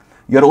incorrect.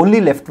 You're only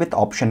left with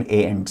option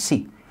A and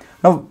C.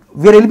 Now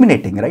we're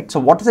eliminating, right? So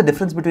what is the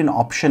difference between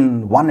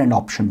option 1 and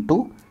option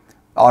 2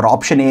 or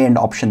option A and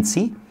option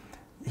C?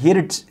 Here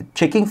it's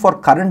checking for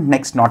current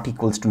next not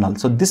equals to null.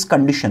 So this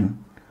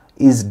condition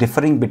is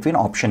differing between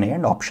option A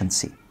and option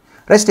C.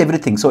 Rest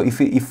everything. So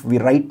if we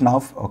write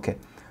now, okay,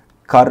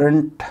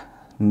 current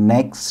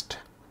next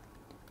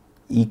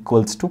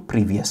equals to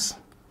previous.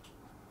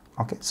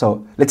 Okay,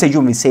 so let's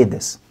assume we say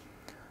this.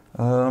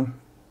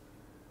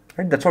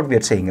 Right, that's what we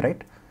are saying,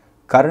 right?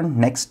 Current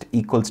next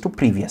equals to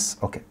previous.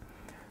 Okay,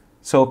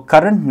 so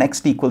current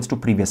next equals to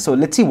previous. So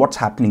let's see what's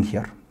happening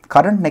here.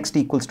 Current next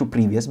equals to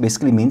previous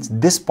basically means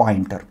this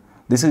pointer,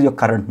 this is your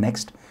current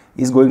next,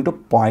 is going to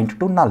point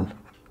to null.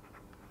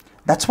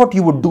 That's what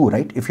you would do,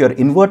 right? If you're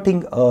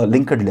inverting a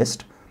linked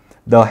list,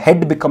 the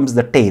head becomes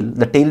the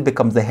tail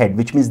becomes the head,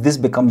 which means this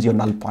becomes your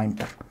null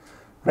pointer,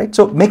 right?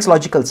 So it makes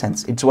logical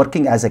sense. It's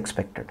working as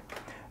expected.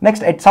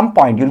 Next, at some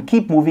point, you'll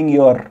keep moving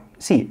your,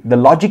 see, the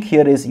logic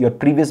here is your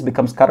previous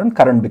becomes current,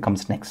 current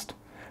becomes next.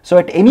 So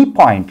at any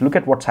point, look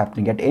at what's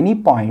happening. At any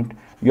point,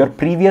 your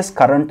previous,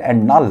 current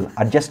and null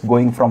are just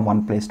going from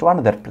one place to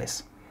another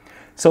place.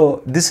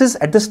 So this is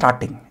at the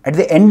starting. At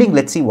the ending,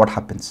 let's see what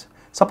happens.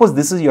 Suppose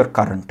this is your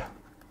current,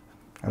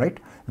 right?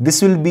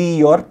 This will be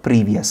your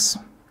previous,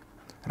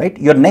 right?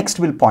 Your next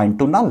will point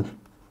to null,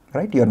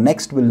 right? Your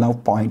next will now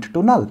point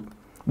to null.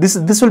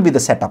 This will be the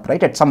setup,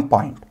 right? At some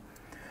point.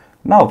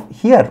 Now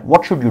here,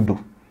 what should you do?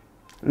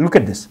 Look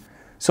at this.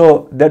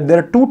 So there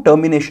are two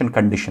termination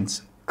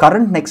conditions.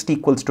 Current next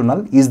equals to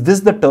null. Is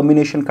this the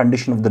termination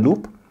condition of the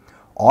loop?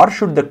 Or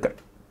should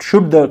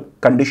the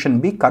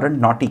condition be current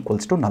not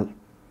equals to null?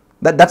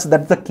 That's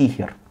the key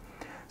here.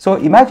 So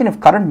imagine if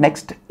current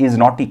next is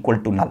not equal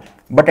to null.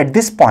 But at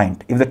this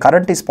point, if the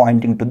current is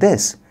pointing to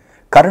this,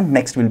 current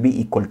next will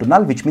be equal to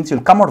null, which means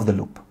you'll come out of the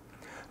loop.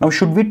 Now,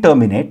 should we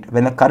terminate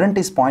when the current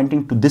is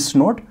pointing to this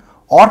node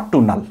or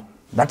to null?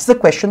 That's the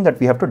question that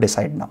we have to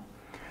decide now.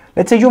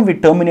 Let's assume we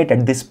terminate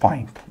at this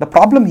point. The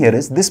problem here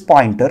is this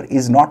pointer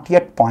is not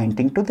yet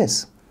pointing to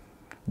this.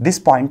 This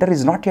pointer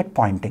is not yet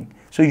pointing.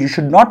 So you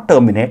should not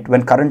terminate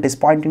when current is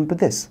pointing to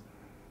this,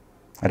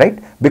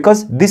 right?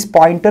 Because this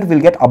pointer will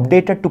get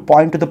updated to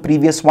point to the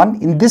previous one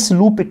in this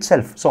loop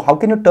itself. So how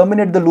can you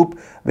terminate the loop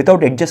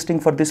without adjusting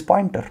for this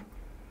pointer?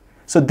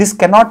 So this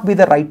cannot be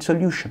the right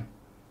solution,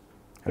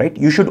 right?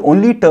 You should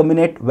only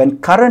terminate when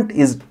current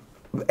is,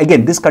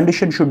 again, this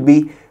condition should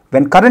be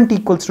when current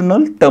equals to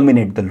null,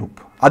 terminate the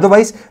loop.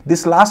 Otherwise,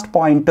 this last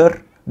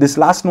pointer, this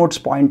last node's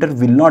pointer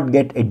will not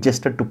get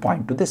adjusted to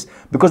point to this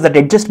because that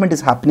adjustment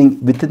is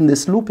happening within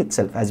this loop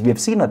itself, as we have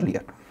seen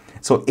earlier.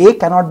 So A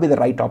cannot be the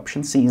right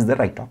option, C is the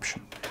right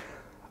option.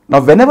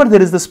 Now, whenever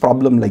there is this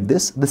problem like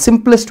this, the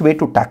simplest way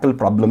to tackle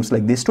problems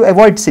like this to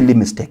avoid silly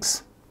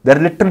mistakes, there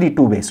are literally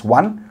two ways.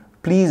 One,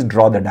 please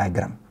draw the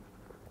diagram.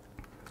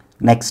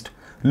 Next,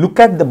 look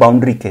at the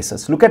boundary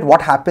cases. Look at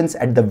what happens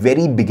at the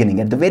very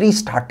beginning, at the very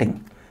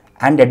starting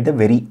and at the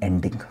very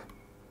ending.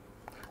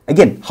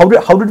 Again, how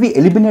did we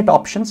eliminate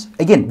options?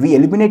 Again, we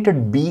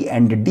eliminated B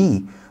and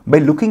D by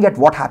looking at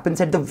what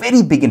happens at the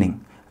very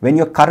beginning when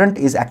your current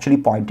is actually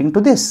pointing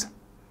to this,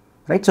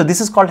 right? So this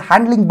is called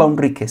handling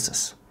boundary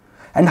cases.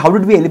 And how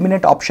did we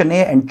eliminate option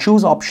A and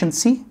choose option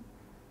C,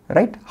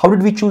 right? How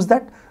did we choose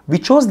that? We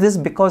chose this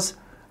because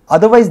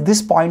otherwise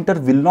this pointer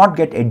will not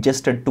get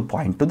adjusted to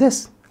point to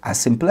this. As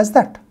simple as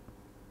that,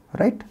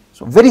 right?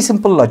 So very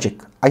simple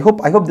logic. I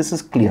hope this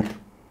is clear,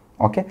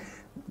 okay?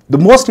 The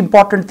most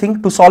important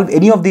thing to solve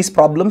any of these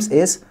problems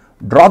is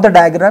draw the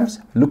diagrams,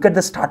 look at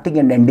the starting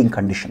and ending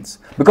conditions,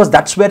 because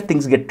that's where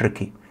things get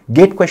tricky.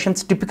 Gate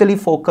questions typically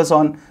focus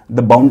on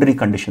the boundary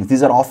conditions.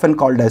 These are often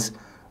called as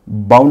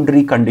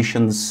boundary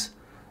conditions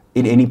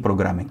in any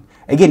programming.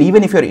 Again,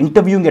 even if you're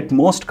interviewing at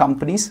most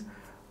companies,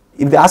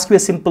 if they ask you a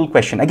simple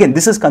question, again,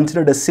 this is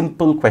considered a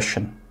simple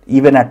question,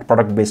 even at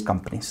product-based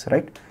companies,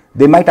 right?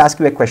 They might ask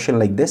you a question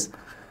like this,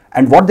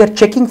 and what they're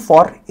checking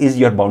for is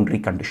your boundary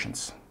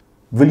conditions.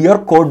 Will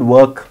your code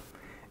work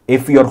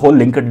if your whole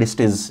linked list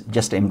is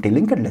just empty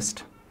linked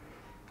list?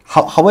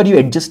 How are you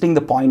adjusting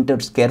the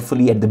pointers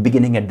carefully at the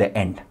beginning, at the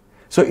end?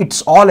 So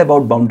it's all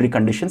about boundary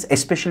conditions,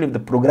 especially if the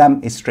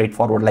program is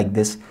straightforward like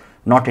this,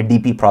 not a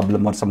DP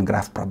problem or some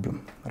graph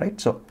problem, right?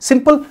 So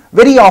simple,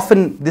 very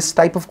often this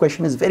type of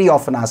question is very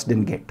often asked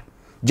in Gate,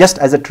 just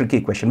as a tricky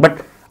question.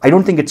 But I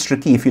don't think it's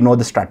tricky if you know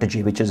the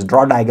strategy, which is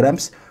draw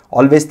diagrams,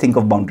 always think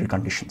of boundary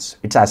conditions.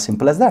 It's as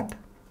simple as that.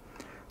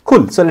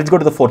 Cool, so let's go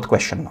to the fourth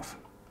question now.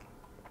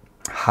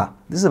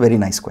 This is a very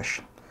nice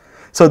question.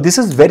 So this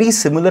is very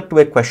similar to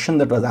a question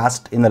that was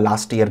asked in the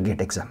last year GATE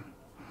exam.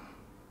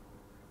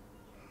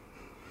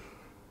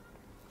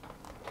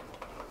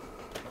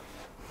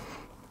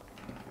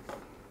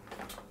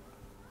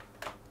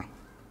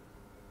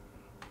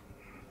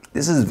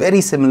 This is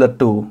very similar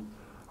to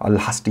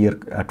last year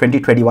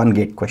 2021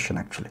 GATE question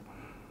actually.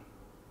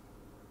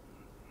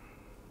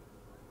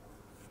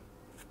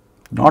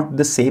 Not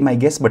the same, I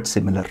guess, but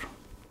similar.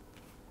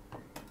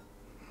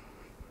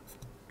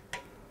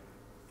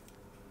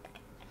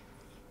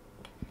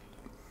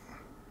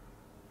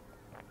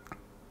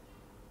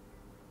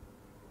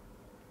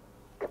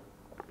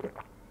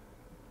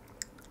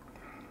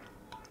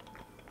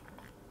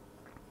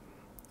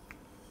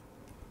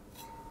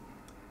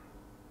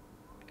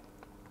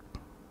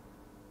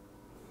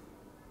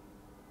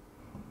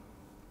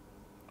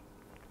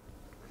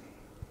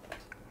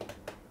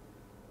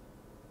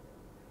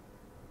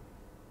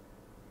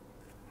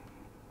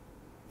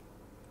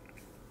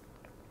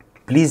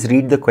 Please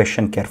read the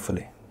question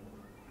carefully.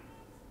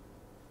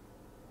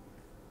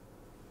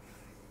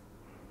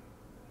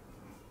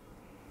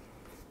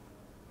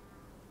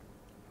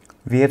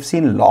 We have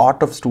seen a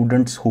lot of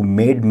students who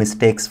made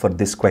mistakes for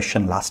this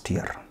question last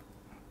year.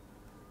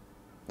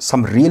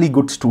 Some really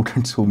good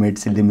students who made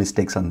silly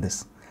mistakes on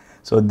this.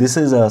 So this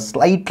is a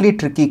slightly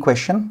tricky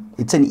question.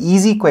 It's an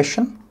easy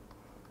question.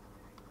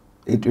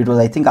 It was,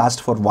 I think,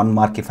 asked for 1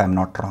 mark if I'm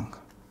not wrong.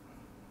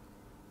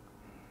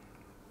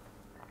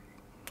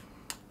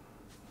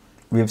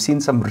 We have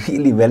seen some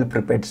really well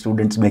prepared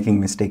students making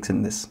mistakes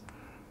in this.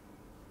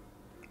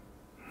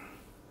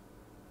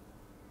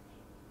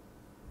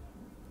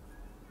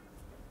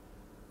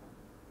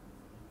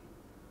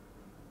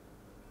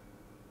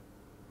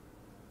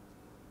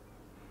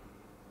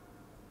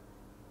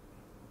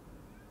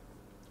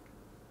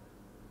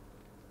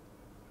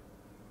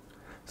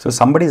 So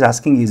somebody is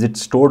asking, is it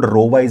stored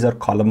row wise or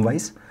column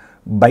wise?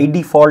 By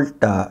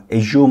default,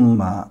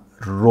 assume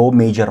row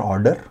major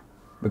order,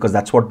 because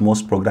that's what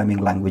most programming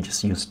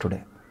languages use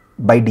today,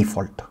 by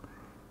default.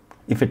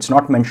 If it's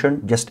not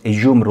mentioned, just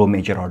assume row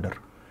major order.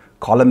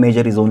 Column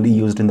major is only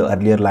used in the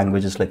earlier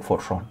languages like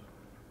Fortran.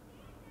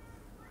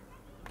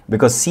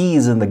 Because C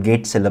is in the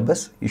GATE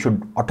syllabus, you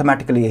should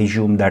automatically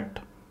assume that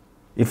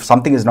if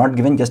something is not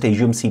given, just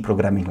assume C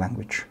programming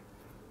language.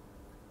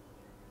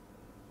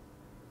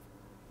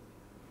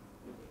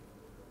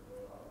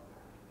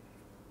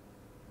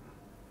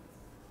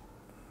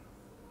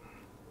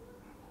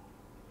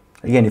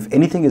 Again, if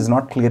anything is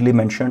not clearly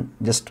mentioned,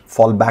 just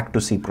fall back to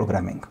C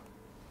programming.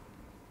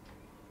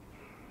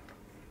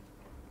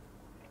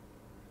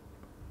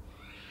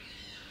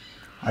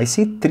 I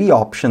see 3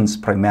 options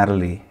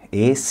primarily,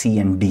 A, C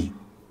and D.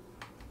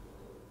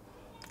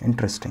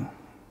 Interesting.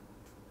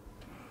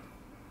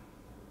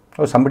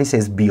 Oh, somebody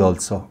says B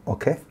also,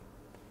 okay.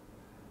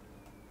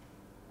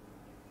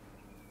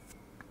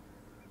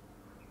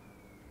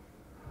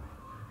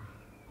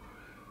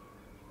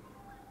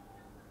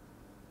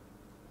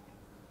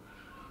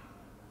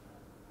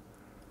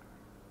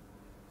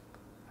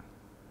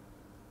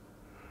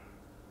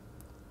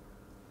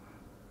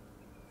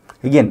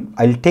 Again,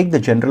 I'll take the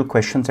general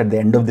questions at the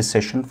end of this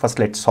session. First,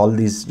 let's solve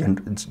these,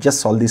 just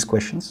solve these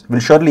questions.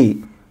 We'll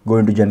surely go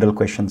into general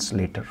questions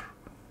later.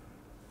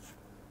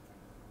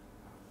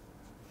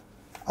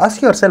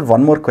 Ask yourself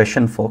one more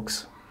question,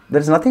 folks.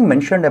 There is nothing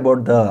mentioned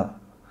about the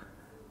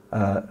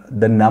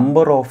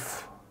number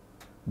of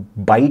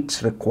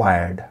bytes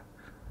required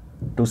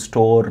to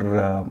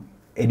store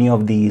any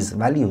of these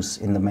values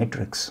in the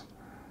matrix.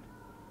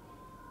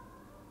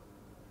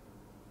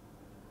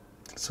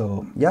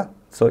 So, yeah.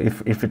 So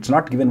if it's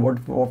not given,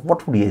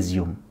 what would you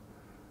assume?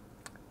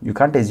 You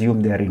can't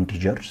assume they are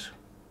integers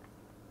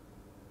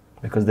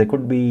because they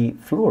could be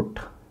float.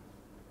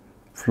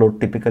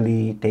 Float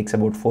typically takes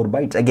about 4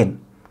 bytes.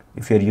 Again,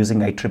 if you're using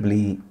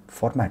IEEE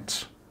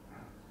formats.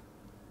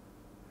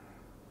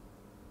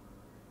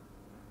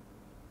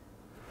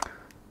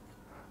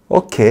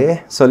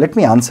 Okay, so let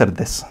me answer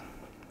this.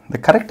 The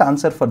correct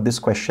answer for this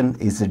question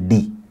is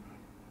D.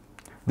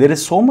 There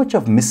is so much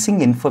of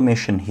missing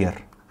information here.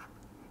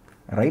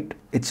 Right?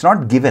 It's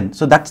not given.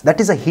 So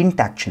that is a hint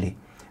actually.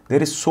 There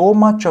is so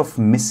much of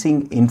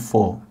missing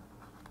info,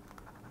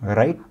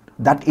 right?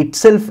 That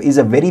itself is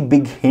a very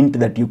big hint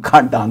that you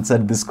can't answer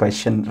this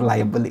question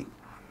reliably.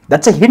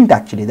 That's a hint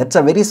actually. That's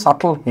a very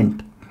subtle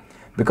hint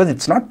because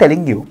it's not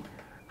telling you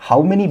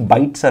how many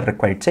bytes are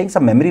required. It's saying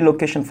some memory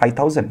location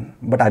 5000,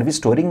 but are we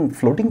storing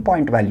floating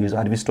point values?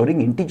 Are we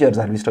storing integers?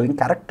 Are we storing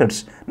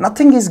characters?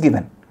 Nothing is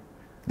given.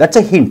 That's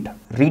a hint.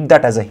 Read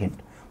that as a hint.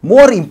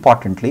 More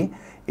importantly,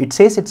 it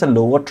says it's a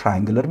lower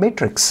triangular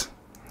matrix.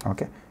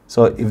 Okay,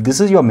 so if this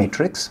is your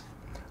matrix,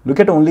 look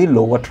at only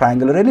lower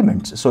triangular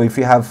elements. So if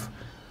you have,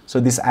 so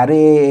this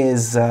array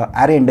is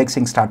array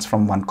indexing starts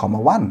from 1,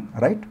 1,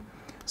 right?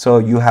 So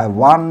you have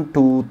 1,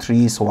 2,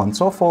 3, so on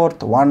so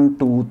forth, 1,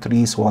 2,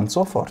 3, so on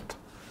so forth,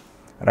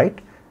 right?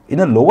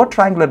 In a lower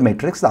triangular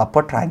matrix, the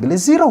upper triangle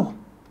is 0.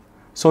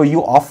 So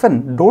you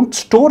often don't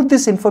store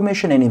this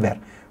information anywhere.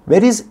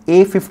 Where is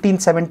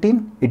A15,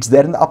 17? It's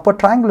there in the upper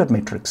triangular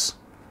matrix.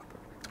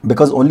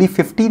 because only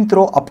 15th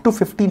row up to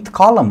 15th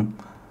column,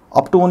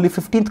 up to only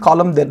 15th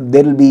column, there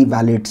will be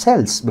valid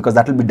cells because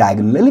that will be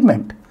diagonal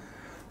element.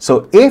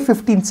 So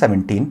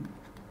A1517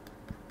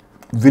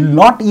 will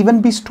not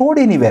even be stored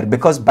anywhere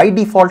because by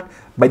default,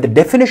 by the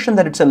definition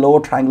that it's a lower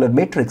triangular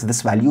matrix,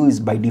 this value is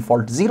by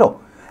default 0.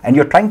 And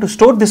you're trying to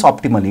store this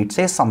optimally. It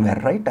says somewhere,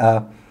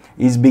 right,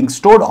 is being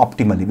stored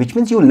optimally, which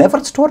means you'll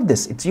never store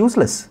this. It's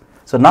useless.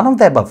 So none of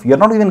the above. You're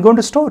not even going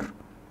to store.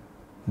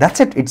 That's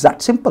it. It's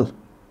that simple,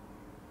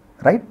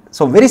 right?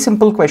 So very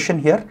simple question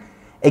here.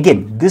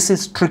 Again, this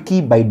is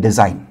tricky by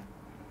design.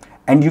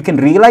 And you can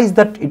realize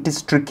that it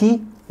is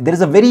tricky. There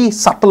is a very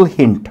subtle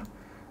hint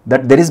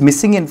that there is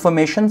missing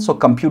information, so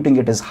computing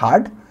it is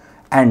hard.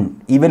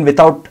 And even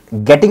without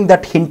getting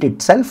that hint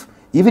itself,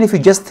 even if you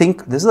just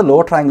think this is a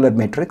lower triangular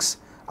matrix,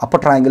 upper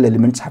triangle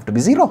elements have to be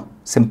 0.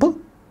 Simple.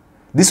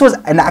 This was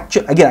an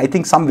actual, again, I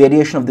think some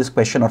variation of this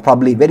question or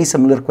probably very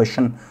similar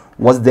question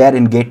was there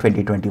in GATE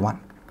 2021.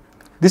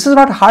 This is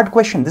not a hard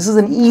question. This is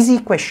an easy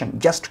question,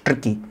 just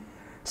tricky.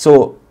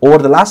 So over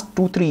the last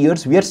 2-3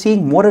 years, we are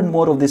seeing more and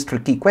more of these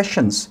tricky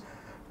questions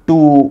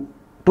to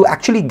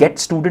actually get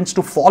students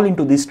to fall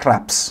into these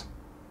traps,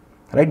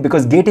 right?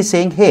 Because GATE is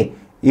saying, hey,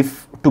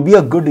 if to be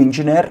a good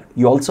engineer,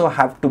 you also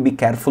have to be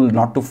careful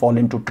not to fall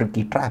into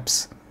tricky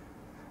traps,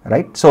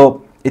 right?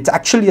 So it's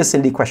actually a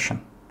silly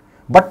question.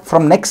 But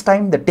from next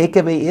time, the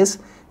takeaway is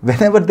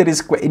whenever there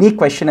is any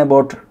question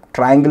about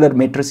triangular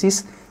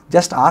matrices,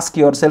 just ask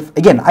yourself,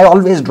 again, I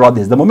always draw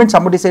this. The moment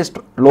somebody says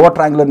lower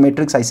triangular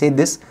matrix, I say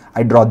this,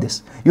 I draw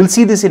this. You'll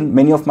see this in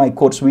many of my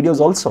course videos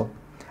also.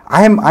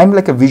 I'm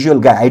like a visual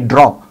guy, I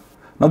draw.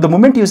 Now the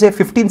moment you say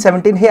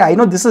 1517, hey, I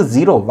know this is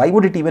 0, why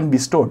would it even be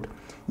stored?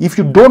 If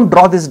you don't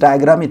draw this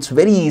diagram, it's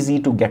very easy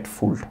to get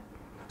fooled.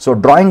 So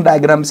drawing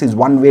diagrams is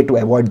one way to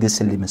avoid these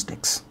silly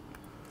mistakes.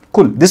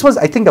 Cool. This was,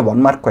 I think, a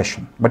 1 mark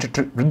question, but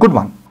a good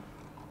one.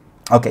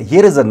 Okay,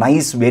 here is a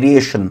nice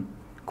variation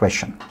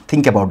question.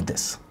 Think about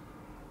this.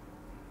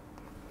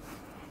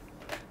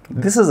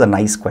 This is a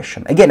nice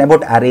question. Again,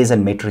 about arrays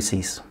and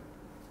matrices.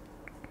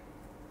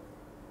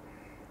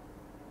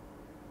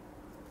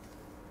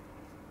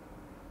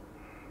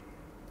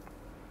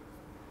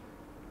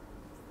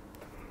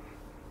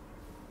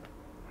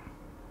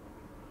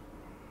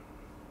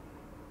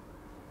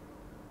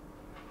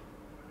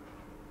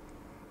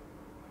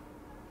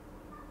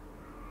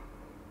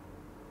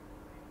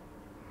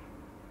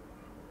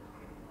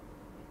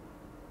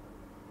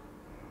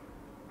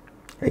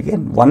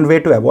 Again, one way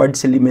to avoid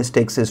silly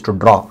mistakes is to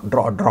draw.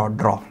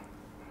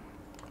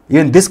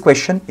 Even this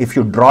question, if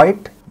you draw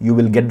it, you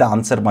will get the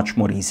answer much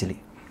more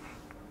easily.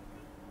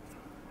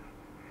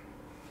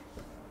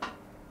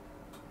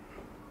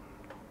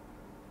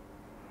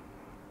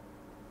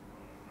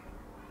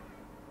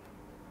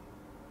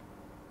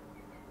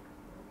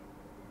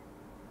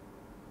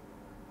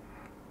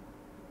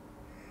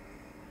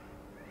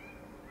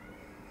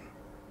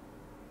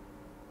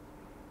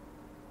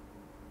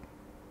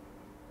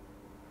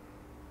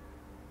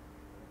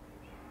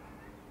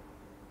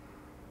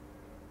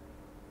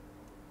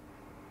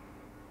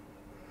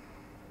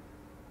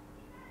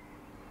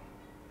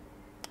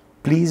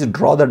 Please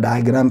draw the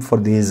diagram for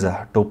these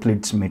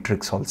Toeplitz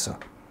matrix also.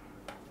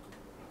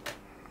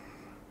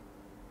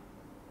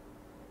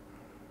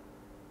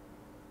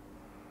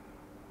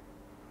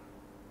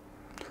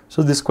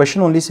 So this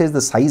question only says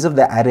the size of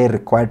the array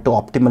required to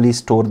optimally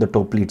store the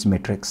Toeplitz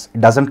matrix.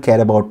 It doesn't care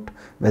about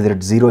whether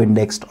it's 0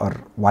 indexed or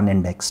 1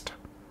 indexed.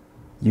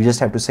 You just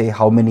have to say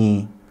how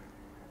many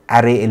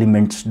array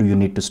elements do you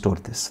need to store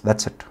this.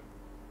 That's it.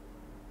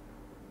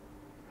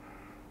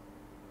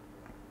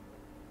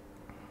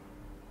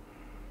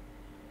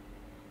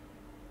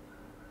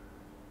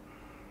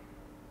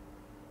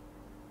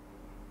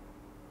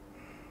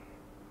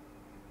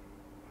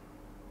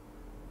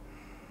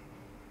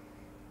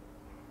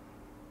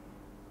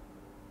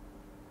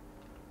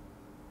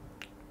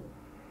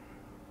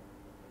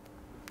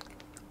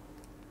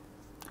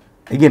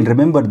 Again,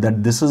 remember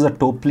that this is a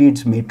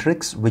Toeplitz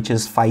matrix which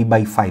is 5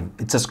 by 5.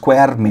 It's a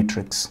square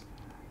matrix.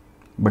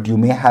 But you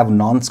may have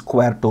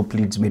non-square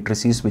Toeplitz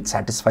matrices which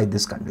satisfy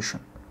this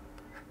condition.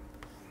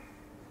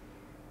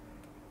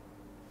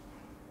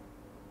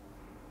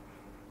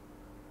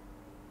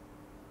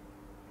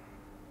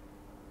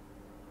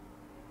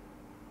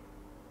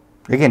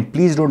 Again,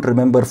 please don't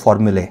remember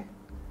formulae,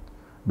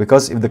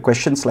 because if the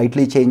question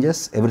slightly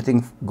changes,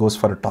 everything goes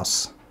for a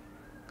toss.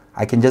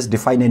 I can just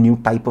define a new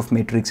type of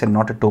matrix and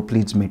not a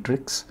Toeplitz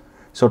matrix.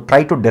 So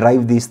try to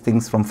derive these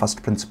things from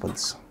first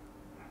principles.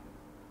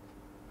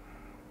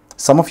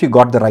 Some of you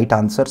got the right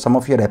answer. Some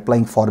of you are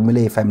applying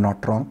formulae if I'm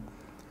not wrong.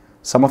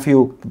 Some of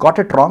you got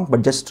it wrong,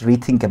 but just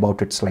rethink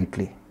about it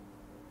slightly.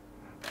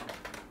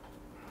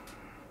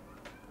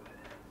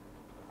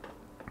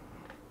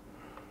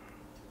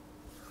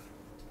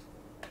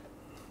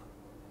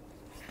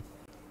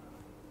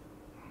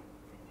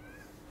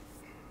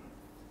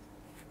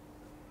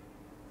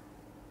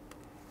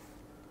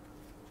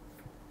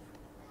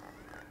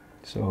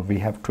 So we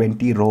have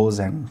 20 rows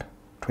and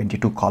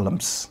 22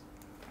 columns.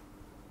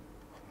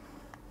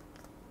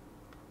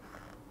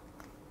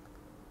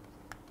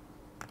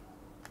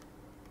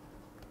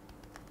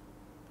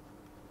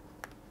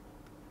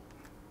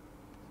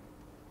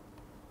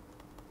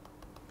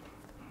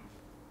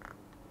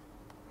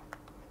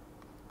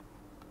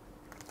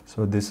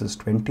 So this is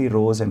 20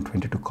 rows and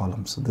 22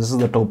 columns. So this is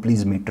the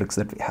Topley's matrix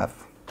that we have.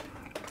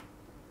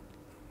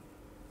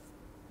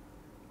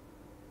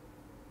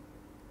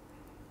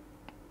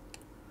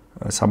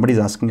 Somebody is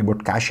asking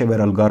about cache-aware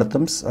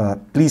algorithms.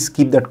 Please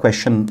keep that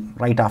question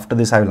right after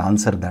this. I will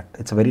answer that.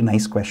 It's a very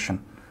nice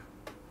question.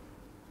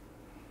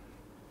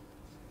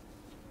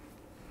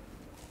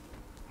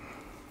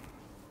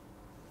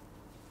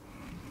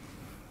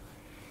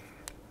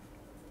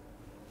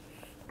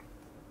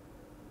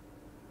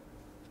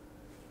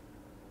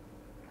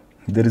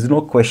 There is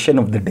no question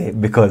of the day,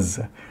 because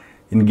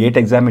in GATE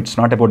exam, it's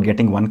not about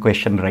getting one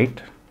question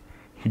right.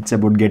 It's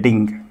about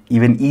getting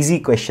even easy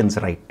questions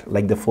right,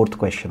 like the fourth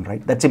question,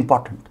 right? That's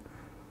important.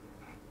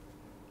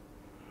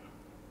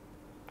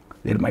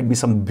 There might be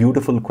some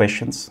beautiful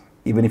questions.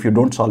 Even if you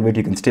don't solve it,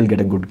 you can still get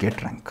a good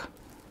GATE rank.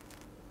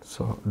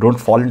 So don't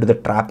fall into the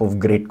trap of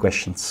great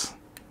questions.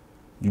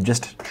 You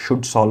just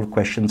should solve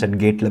questions at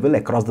GATE level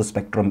across the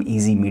spectrum,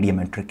 easy, medium,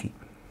 and tricky.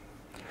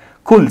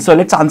 Cool, so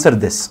let's answer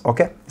this,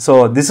 okay?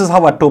 So this is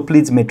how a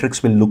Topley's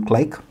matrix will look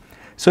like.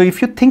 So if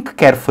you think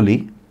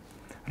carefully,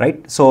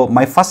 right? So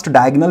my first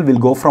diagonal will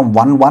go from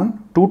 1,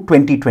 1 to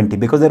 20, 20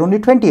 because there are only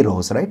 20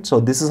 rows, right? So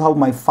this is how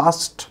my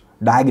first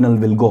diagonal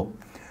will go.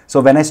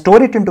 So when I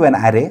store it into an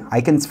array, I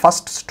can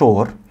first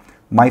store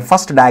my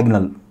first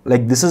diagonal.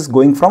 Like this is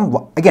going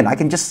from, again, I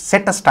can just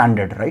set a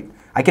standard, right?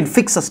 I can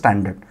fix a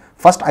standard.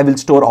 First, I will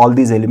store all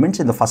these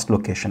elements in the first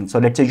location. So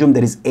let's assume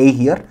there is A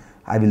here.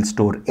 I will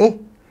store A.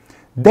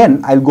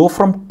 Then I'll go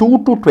from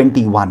 2 to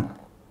 21.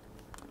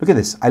 Look at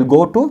this. I'll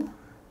go to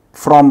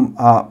from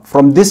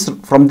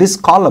this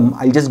column.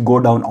 I'll just go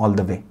down all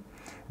the way.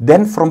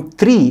 Then from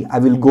 3 I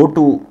will go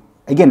to,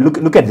 again,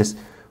 look at this.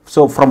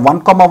 So from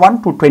 1 comma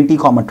 1 to 20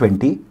 comma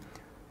 20,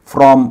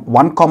 from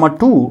 1 comma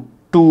 2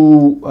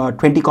 to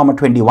 20 comma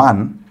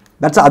 21.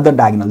 That's the other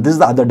diagonal. This is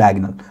the other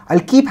diagonal.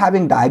 I'll keep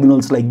having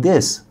diagonals like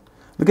this.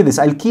 Look at this.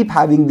 I'll keep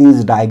having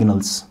these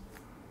diagonals,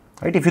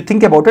 right? If you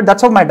think about it,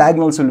 that's how my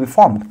diagonals will be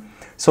formed.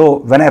 So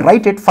when I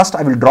write it, first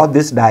I will draw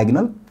this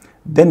diagonal,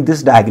 then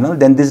this diagonal,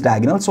 then this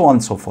diagonal, so on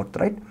and so forth,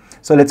 right?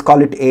 So let's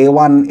call it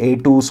A1,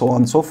 A2, so on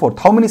and so forth.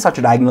 How many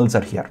such diagonals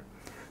are here?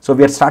 So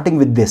we are starting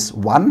with this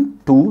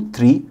 1, 2,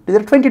 3. There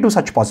are 22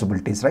 such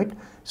possibilities, right?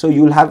 So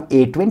you will have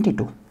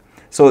A22.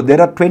 So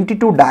there are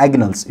 22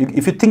 diagonals.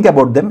 If you think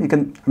about them, you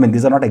can, I mean,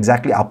 these are not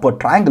exactly upward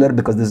triangular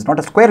because this is not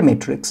a square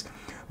matrix,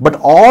 but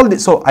all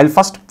this. So I'll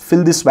first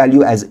fill this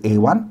value as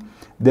A1.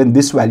 Then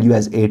this value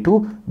as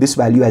A2, this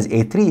value as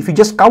A3. If you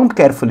just count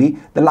carefully,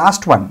 the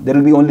last one, there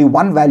will be only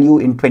one value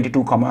in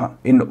 22 comma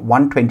in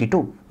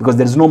 122 because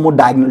there is no more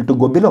diagonal to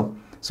go below.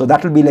 So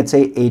that will be, let's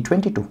say,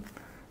 A22.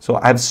 So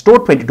I have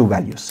stored 22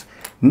 values.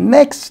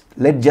 Next,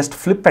 let's just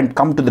flip and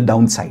come to the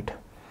downside.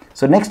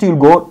 So next you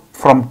will go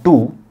from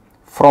 2,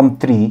 from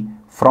 3,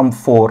 from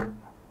 4,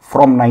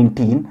 from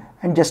 19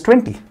 and just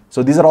 20.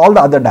 So these are all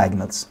the other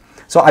diagonals.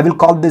 So I will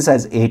call this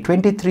as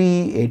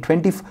A23,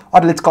 A24, or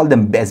let's call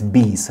them as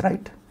B's,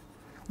 right?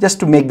 Just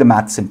to make the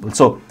math simple.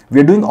 So we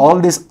are doing all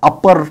this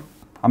upper,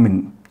 I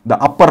mean, the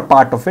upper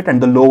part of it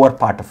and the lower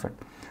part of it.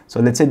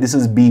 So let's say this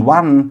is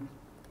B1,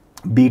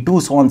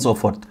 B2, so on and so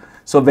forth.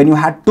 So when you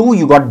had 2,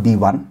 you got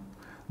B1.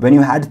 When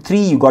you had 3,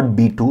 you got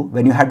B2.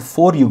 When you had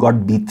 4, you got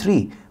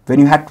B3. When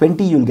you had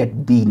 20, you'll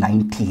get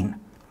B19.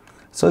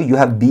 So you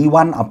have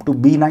B1 up to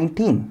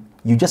B19.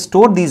 You just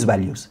store these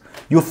values.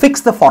 You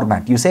fix the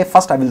format. You say,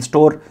 first I will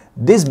store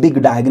this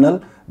big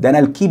diagonal, then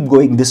I'll keep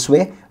going this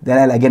way, then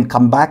I'll again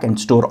come back and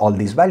store all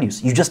these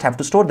values. You just have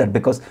to store that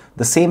because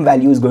the same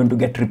value is going to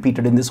get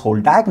repeated in this whole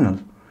diagonal.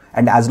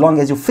 And as long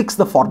as you fix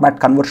the format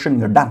conversion,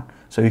 you're done.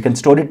 So you can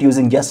store it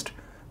using just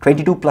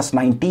 22 plus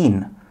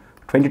 19.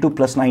 22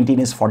 plus 19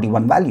 is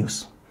 41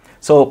 values.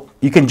 So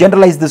you can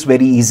generalize this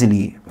very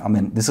easily. I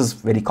mean, this is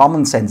very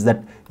common sense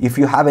that if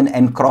you have an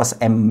n cross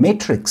m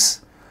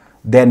matrix,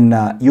 then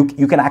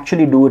you can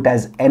actually do it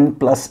as n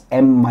plus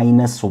m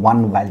minus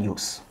 1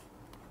 values.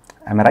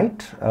 Am I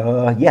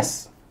right?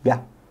 Yes.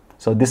 Yeah.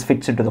 So this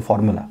fits into the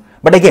formula.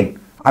 But again,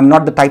 I'm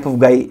not the type of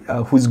guy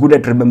who's good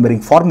at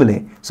remembering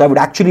formulae. So I would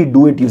actually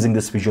do it using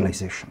this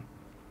visualization.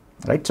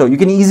 Right? So you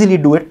can easily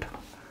do it.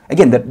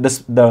 Again,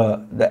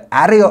 the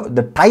array,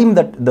 the time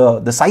that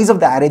the size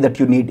of the array that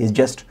you need is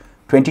just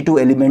 22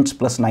 elements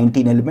plus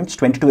 19 elements,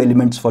 22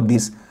 elements for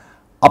this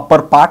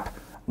upper part,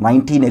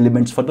 19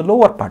 elements for the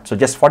lower part. So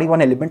just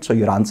 41 elements. So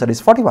your answer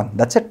is 41.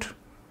 That's it.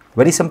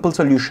 Very simple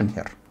solution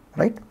here,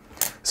 right?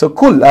 So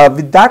cool.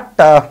 With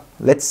that,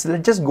 let's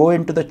just go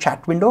into the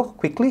chat window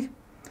quickly.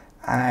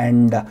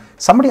 And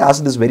somebody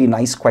asked this very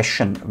nice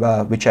question,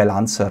 which I'll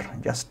answer.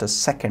 Just a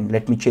second.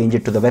 Let me change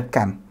it to the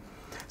webcam.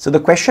 So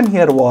the question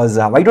here was,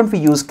 why don't we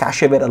use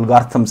cache-aware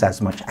algorithms as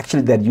much?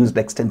 Actually, they're used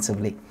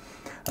extensively.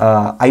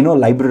 I know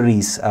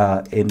libraries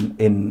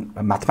in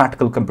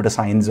mathematical computer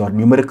science or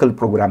numerical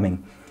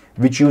programming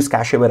which use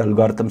cache-aware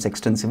algorithms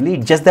extensively.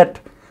 It's just that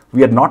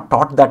we are not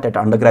taught that at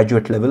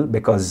undergraduate level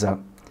because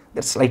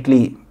they're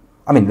slightly,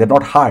 I mean, they're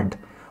not hard,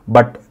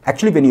 But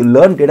actually, when you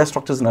learn data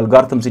structures and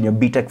algorithms in your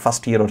BTech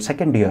first year or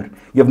second year,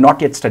 you have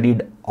not yet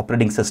studied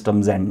operating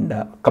systems and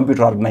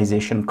computer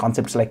organization,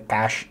 concepts like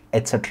cache,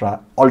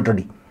 etc.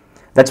 already.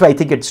 That's why I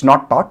think it's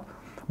not taught.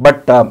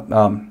 But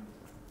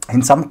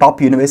in some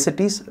top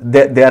universities,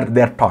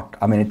 they're taught.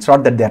 I mean, it's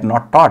not that they're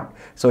not taught.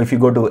 So if you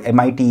go to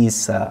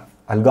MIT's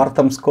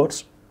algorithms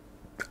course,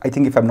 I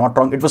think if I'm not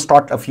wrong, it was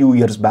taught a few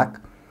years back,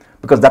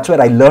 because that's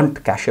where I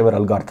learned cache-aware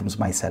algorithms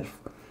myself.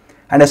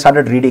 And I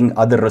started reading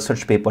other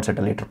research papers at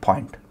a later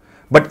point.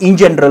 But in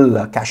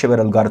general, cache-aware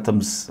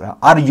algorithms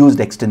are used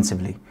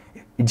extensively.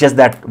 It's just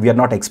that we are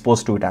not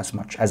exposed to it as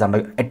much, as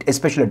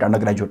especially at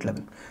undergraduate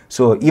level.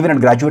 So even at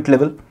graduate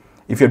level,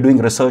 if you're doing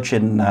research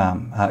in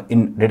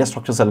data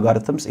structures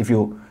algorithms, if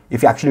you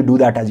actually do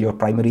that as your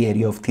primary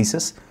area of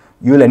thesis,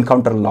 you will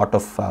encounter a lot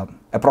of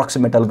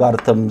approximate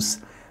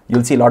algorithms.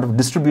 You'll see a lot of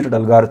distributed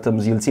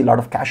algorithms. You'll see a lot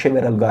of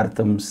cache-aware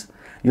algorithms.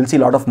 You'll see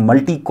a lot of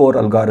multi-core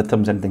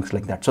algorithms and things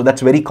like that. So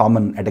that's very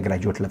common at a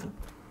graduate level.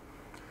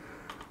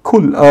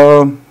 Cool.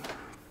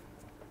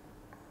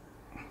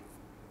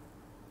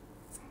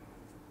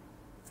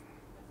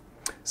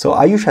 So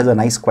Ayush has a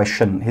nice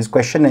question. His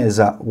question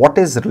is, what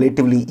is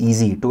relatively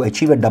easy, to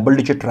achieve a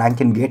double-digit rank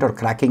in GATE or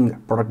cracking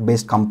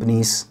product-based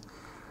companies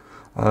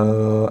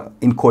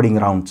in coding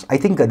rounds? I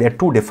think there are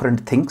two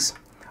different things.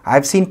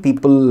 I've seen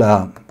people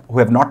who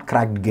have not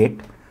cracked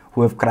GATE,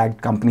 who have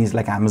cracked companies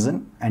like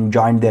Amazon and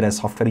joined there as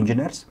software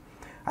engineers.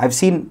 I've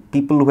seen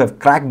people who have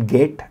cracked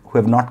GATE who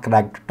have not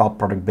cracked top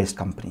product-based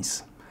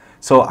companies.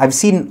 So I've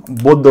seen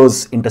both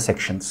those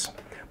intersections.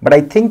 But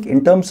I think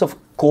in terms of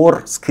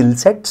core skill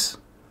sets,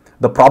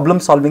 the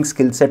problem-solving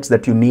skill sets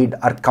that you need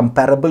are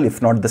comparable,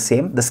 if not the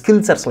same. The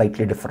skills are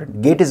slightly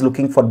different. GATE is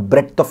looking for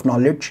breadth of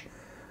knowledge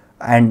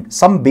and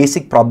some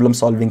basic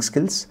problem-solving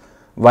skills,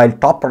 while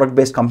top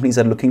product-based companies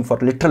are looking for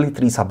literally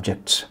 3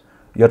 subjects.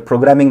 Your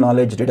programming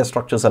knowledge, data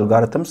structures,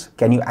 algorithms.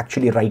 Can you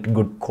actually write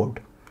good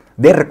code?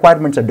 Their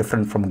requirements are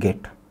different from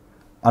GATE,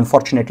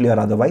 unfortunately or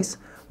otherwise.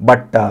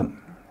 But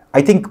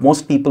I think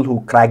most people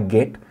who crack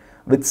GATE,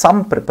 with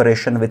some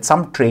preparation, with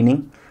some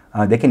training,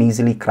 they can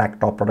easily crack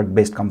top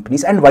product-based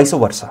companies, and vice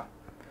versa.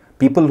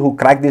 People who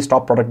crack these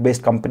top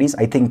product-based companies,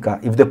 I think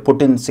if they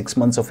put in 6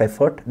 months of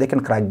effort, they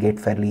can crack GATE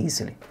fairly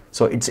easily.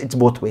 So it's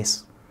both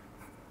ways.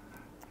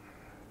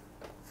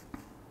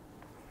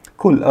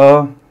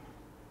 Cool.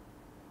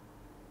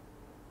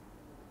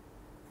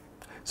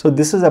 So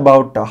this is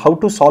about how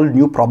to solve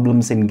new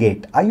problems in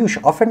GATE.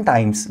 Ayush,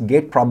 oftentimes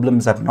GATE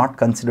problems are not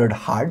considered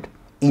hard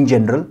in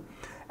general,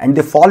 and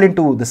they fall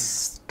into the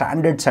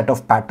standard set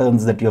of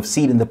patterns that you have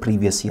seen in the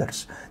previous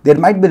years. There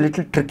might be a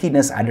little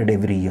trickiness added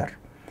every year.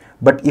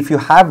 But if you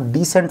have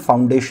decent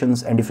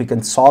foundations and if you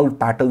can solve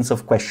patterns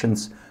of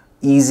questions,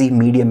 easy,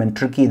 medium and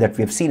tricky, that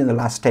we have seen in the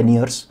last 10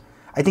 years,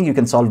 I think you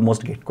can solve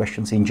most GATE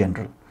questions in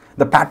general.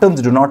 The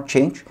patterns do not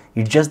change.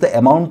 It's just the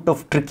amount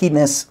of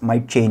trickiness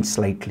might change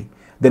slightly.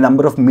 The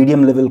number of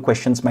medium level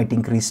questions might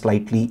increase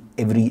slightly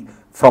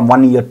from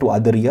one year to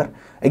other year.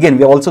 Again,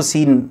 we have also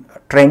seen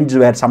trends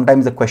where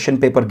sometimes the question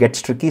paper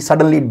gets tricky,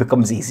 suddenly it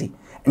becomes easy,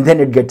 and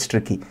then it gets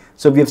tricky.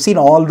 So we have seen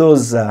all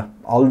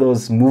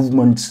those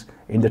movements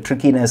in the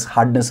trickiness,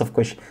 hardness of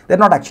question. They're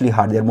not actually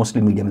hard, they're mostly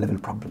medium level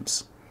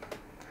problems.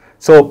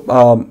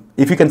 So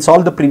if you can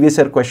solve the previous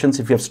year questions,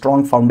 if you have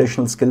strong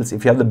foundational skills,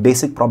 if you have the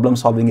basic problem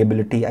solving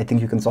ability, I think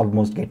you can solve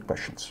most GATE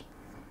questions.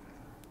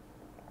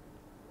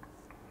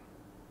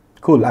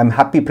 Cool. I'm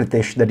happy,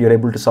 Pritesh, that you're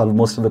able to solve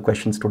most of the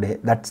questions today.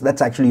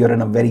 That's actually, you're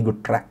in a very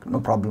good track. No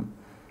problem.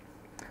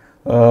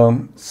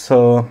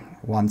 So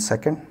 1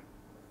 second.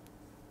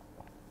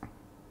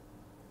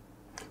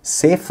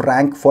 Safe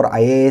rank for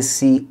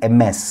IISc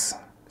MS.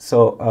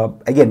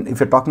 So again, if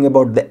you're talking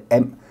about the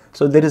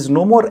so there is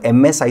no more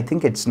MS. I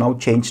think it's now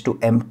changed to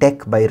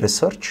MTech by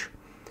research.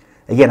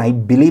 Again, I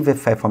believe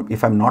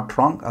if I'm not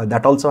wrong,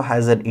 that also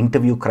has an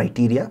interview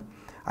criteria.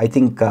 I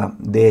think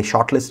they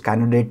shortlist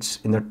candidates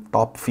in the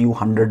top few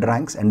hundred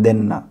ranks and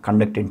then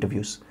conduct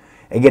interviews.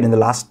 Again, in the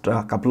last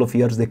couple of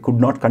years, they could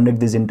not conduct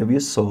these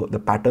interviews, so the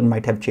pattern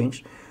might have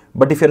changed.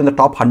 But if you're in the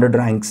top 100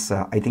 ranks,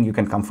 I think you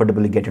can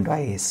comfortably get into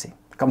IISc,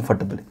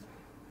 comfortably.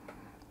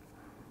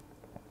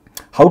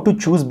 How to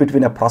choose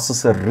between a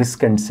processor,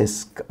 RISC and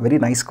CISC? Very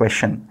nice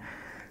question.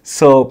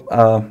 So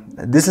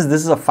this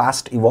is a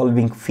fast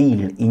evolving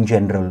field in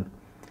general.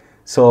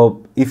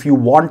 So if you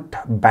want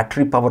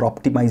battery power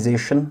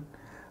optimization,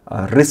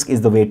 RISC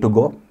is the way to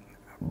go.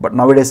 But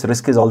nowadays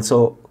RISC is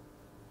also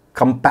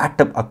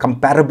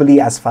comparably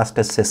as fast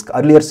as CISC.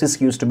 Earlier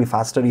CISC used to be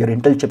faster. Your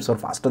Intel chips were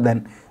faster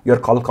than your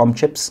Qualcomm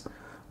chips.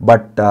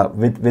 But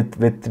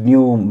with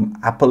new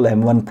Apple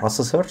M1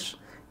 processors,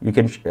 you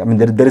can, I mean,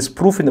 there is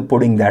proof in the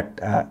pudding that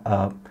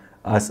a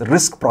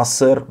RISC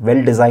processor,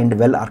 well designed,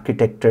 well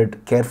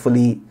architected,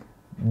 carefully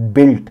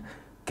built,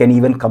 can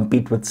even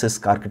compete with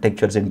CISC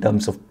architectures in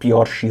terms of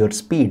pure sheer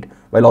speed,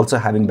 while also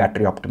having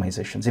battery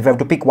optimizations. If I have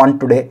to pick one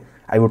today,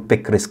 I would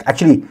pick RISC.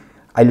 Actually,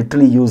 I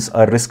literally use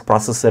a RISC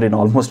processor in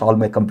almost all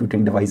my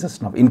computing devices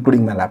now,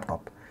 including my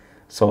laptop.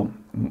 So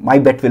my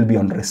bet will be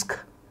on RISC.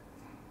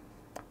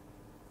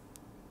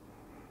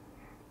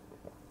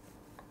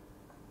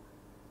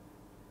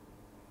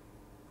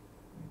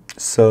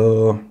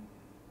 So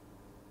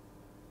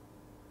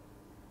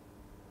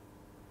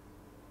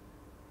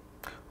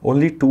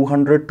only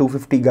 200,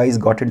 250 guys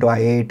got into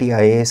IIT,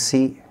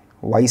 IASC.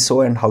 Why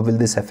so, and how will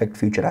this affect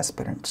future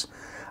aspirants?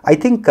 I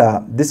think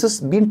this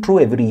has been true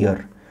every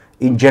year.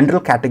 In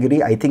general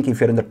category, I think if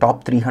you're in the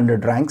top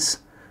 300 ranks,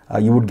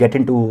 you would get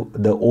into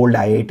the old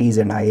IITs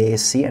and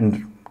IASC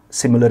and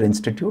similar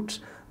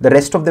institutes. The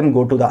rest of them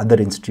go to the other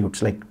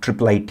institutes like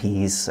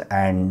IIITs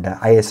and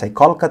ISI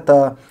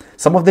Kolkata,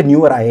 some of the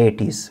newer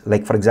IITs,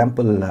 like for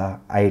example,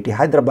 IIT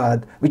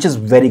Hyderabad, which is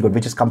very good,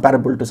 which is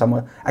comparable to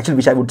some, actually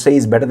which I would say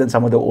is better than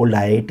some of the old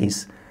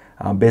IITs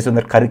based on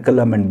their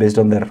curriculum and based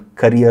on their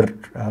career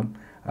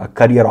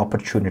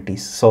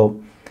opportunities.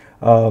 So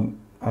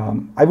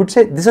I would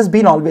say this has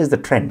been always the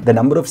trend. The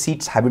number of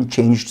seats haven't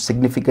changed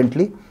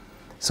significantly.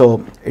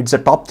 So it's the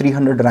top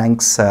 300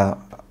 ranks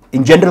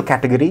in general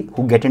category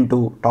who get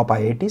into top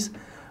IITs,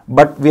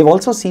 but we have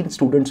also seen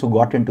students who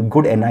got into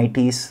good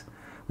NITs.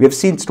 We have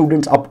seen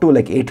students up to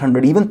like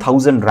 800, even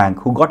 1000 rank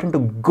who got into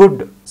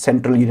good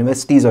central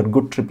universities or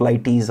good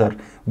IIITs or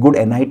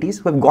good NITs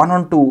who have gone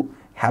on to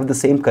have the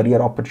same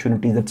career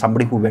opportunities that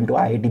somebody who went to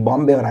IIT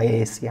Bombay or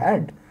IISc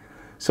had.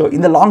 So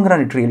in the long run,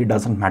 it really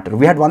doesn't matter.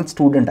 We had one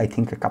student, I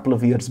think a couple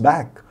of years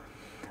back,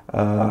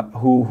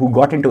 who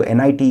got into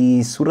NIT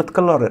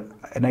Surathkal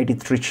or NIT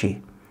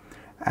Trichy.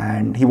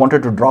 And he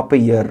wanted to drop a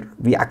year.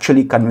 We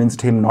actually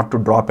convinced him not to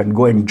drop and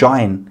go and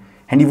join.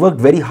 And he worked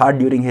very hard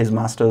during his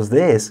master's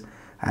days.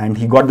 And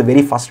he got the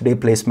very first day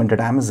placement at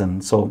Amazon.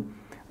 So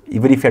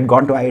even if he had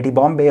gone to IIT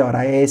Bombay or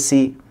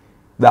IISc,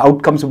 the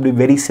outcomes would be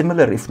very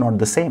similar, if not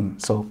the same.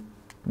 So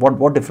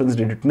what difference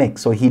did it make?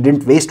 So he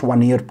didn't waste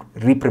 1 year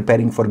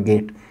re-preparing for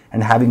GATE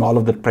and having all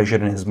of that pressure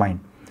in his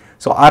mind.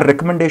 So our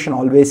recommendation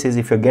always is,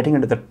 if you're getting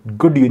into the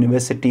good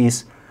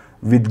universities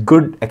with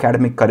good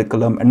academic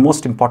curriculum, and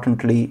most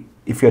importantly,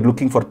 if you're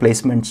looking for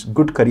placements,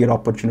 good career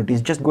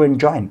opportunities, just go and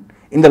join.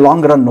 In the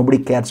long run, nobody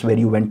cares where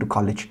you went to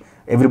college.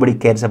 Everybody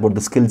cares about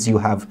the skills you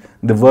have,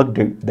 the work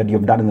that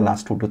you've done in the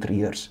last 2 to 3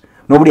 years.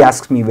 Nobody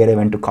asks me where I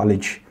went to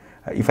college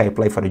if I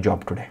apply for a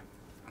job today.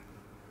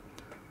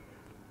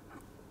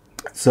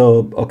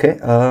 So, okay.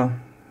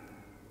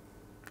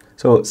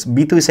 So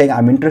B2 is saying,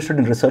 I'm interested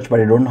in research,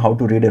 but I don't know how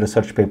to read a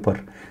research paper.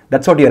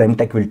 That's what your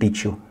MTech will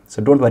teach you.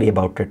 So don't worry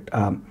about it.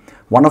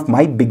 One of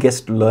my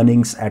biggest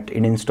learnings at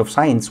Indian Institute of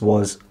Science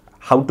was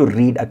how to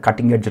read a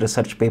cutting edge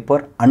research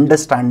paper,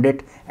 understand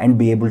it, and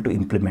be able to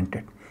implement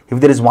it. If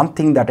there is one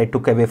thing that I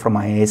took away from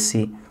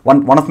IISc,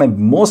 one of my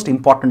most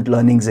important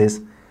learnings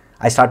is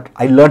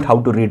I learned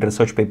how to read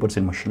research papers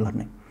in machine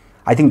learning.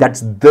 I think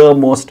that's the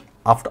most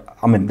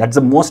that's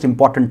the most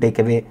important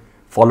takeaway,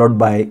 followed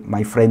by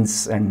my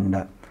friends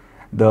and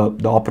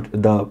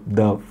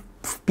the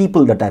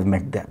people that I've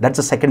met there. That's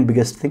the second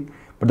biggest thing.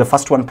 But the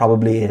first one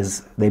probably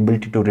is the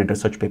ability to read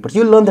research papers.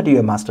 You'll learn that in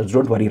your masters,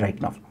 don't worry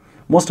right now.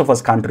 Most of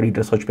us can't read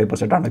research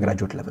papers at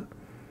undergraduate level.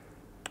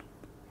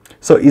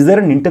 So is there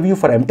an interview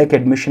for MTech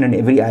admission in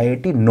every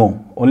IIT?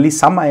 No, only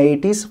some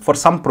IITs for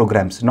some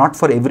programs, not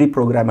for every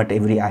program at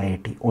every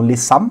IIT, only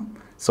some.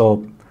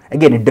 So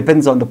again, it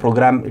depends on the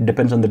program, it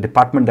depends on the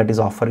department that is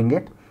offering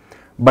it.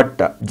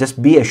 But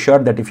just be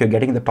assured that if you're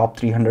getting the top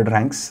 300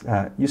 ranks,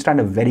 you stand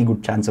a very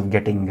good chance of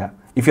getting,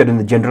 if you're in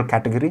the general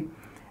category,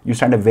 you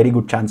stand a very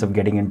good chance of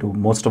getting into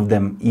most of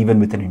them, even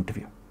with an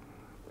interview.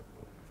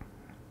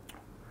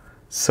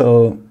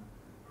 So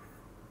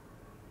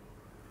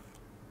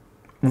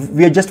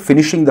we are just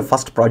finishing the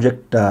first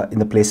project in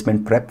the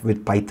placement prep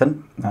with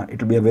Python.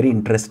 It will be a very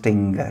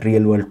interesting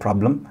real world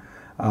problem.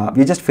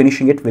 We're just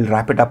finishing it. We'll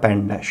wrap it up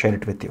and share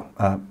it with you,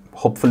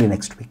 hopefully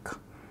next week.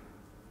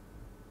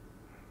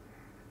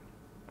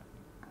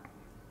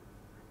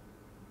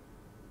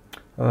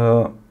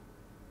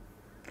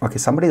 Okay,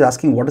 somebody is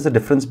asking, what is the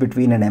difference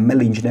between an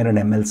ML engineer and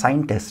ML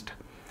scientist?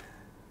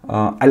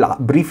 I'll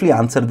briefly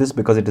answer this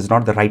because it is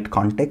not the right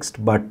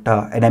context, but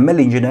an ML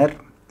engineer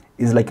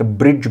is like a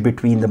bridge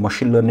between the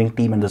machine learning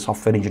team and the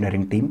software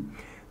engineering team.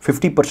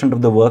 50%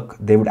 of the work,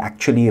 they would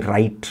actually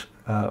write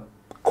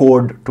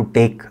code to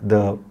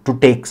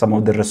take some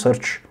of the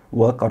research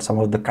work or some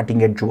of the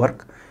cutting edge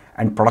work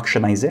and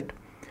productionize it.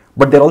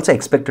 But they're also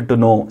expected to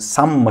know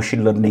some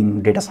machine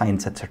learning, data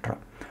science, etc.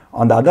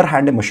 On the other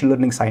hand, a machine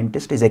learning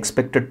scientist is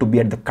expected to be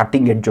at the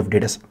cutting edge of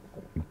data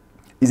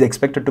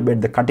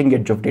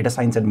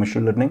science and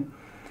machine learning.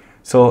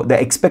 So the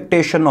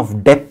expectation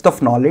of depth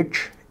of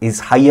knowledge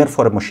is higher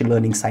for a machine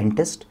learning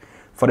scientist.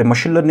 For a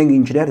machine learning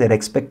engineer, they're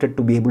expected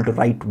to be able to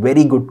write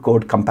very good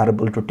code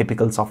comparable to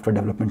typical software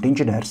development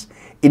engineers,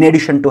 in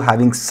addition to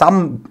having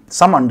some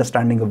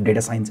understanding of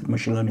data science and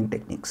machine learning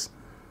techniques.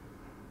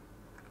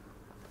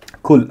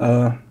 Cool.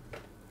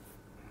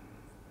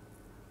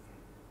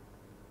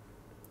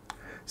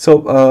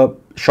 So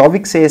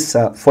Shavik says,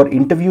 for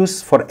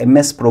interviews for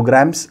MS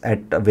programs at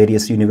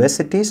various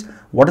universities,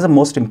 what are the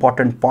most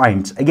important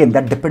points? Again,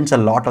 that depends a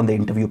lot on the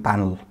interview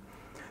panel.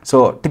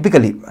 So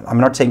typically, I'm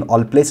not saying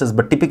all places,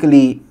 but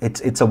typically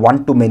it's a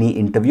one-to-many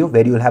interview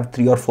where you'll have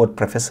 3 or 4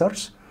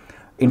 professors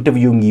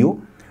interviewing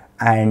you.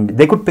 and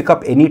they could pick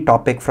up any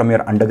topic from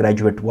your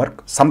undergraduate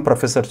work. Some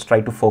professors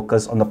try to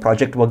focus on the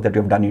project work that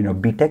you've done in your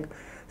BTech.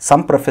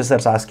 Some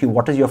professors ask you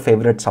what is your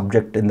favorite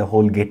subject in the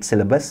whole GATE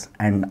syllabus,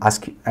 and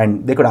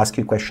they could ask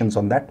you questions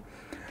on that.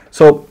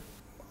 So,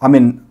 I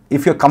mean,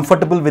 if you're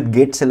comfortable with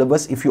GATE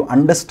syllabus, if you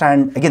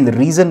understand, again, the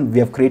reason we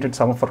have created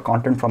some of our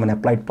content from an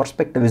applied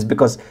perspective is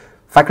because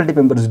faculty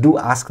members do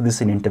ask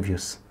this in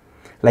interviews.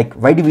 Like,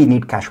 why do we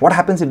need cache? What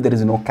happens if there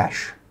is no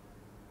cache?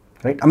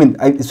 Right? I mean,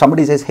 if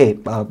somebody says, hey,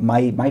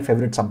 my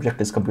favorite subject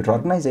is computer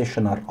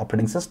organization or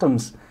operating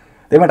systems,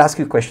 they might ask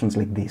you questions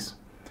like these.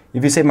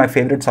 If you say my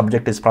favorite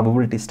subject is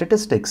probability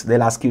statistics,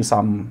 they'll ask you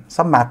some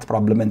math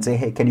problem and say,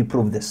 hey, can you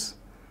prove this?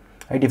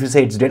 Right? If you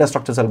say it's data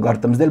structures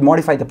algorithms, they'll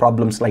modify the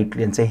problem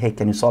slightly and say, hey,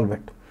 can you solve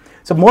it?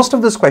 So most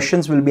of those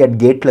questions will be at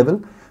GATE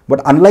level,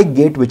 but unlike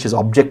GATE, which is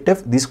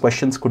objective, these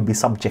questions could be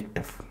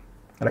subjective.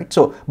 Right?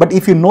 So, but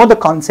if you know the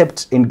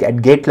concepts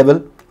at GATE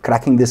level,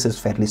 cracking this is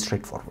fairly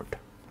straightforward.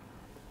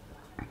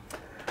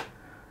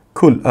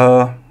 Cool.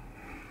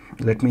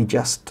 Let me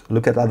just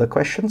look at other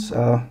questions.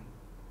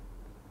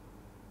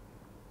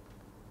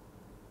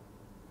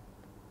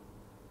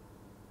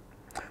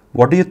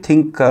 What do you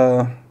think?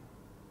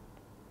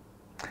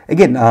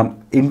 Again,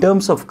 in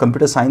terms of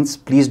computer science,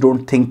 please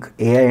don't think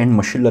AI and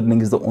machine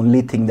learning is the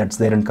only thing that's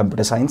there in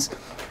computer science,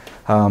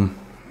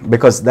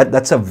 because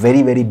that's a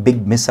very, very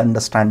big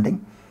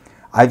misunderstanding.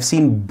 I've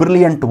seen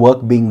brilliant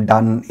work being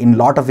done in a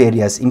lot of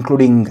areas,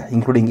 including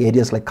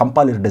areas like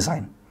compiler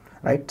design,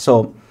 right?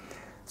 So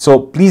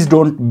please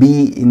don't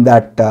be in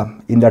that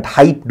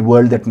hyped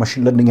world that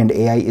machine learning and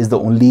AI is the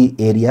only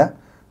area.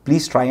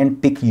 Please try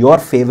and pick your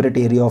favorite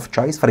area of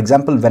choice. For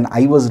example, when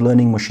I was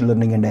learning machine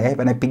learning and AI,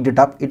 when I picked it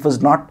up, it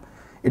was not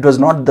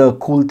the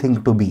cool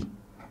thing to be,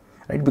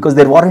 right? Because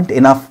there weren't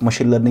enough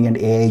machine learning and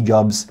AI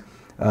jobs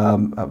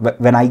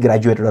when I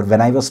graduated or when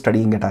I was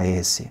studying at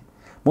IISc.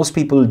 Most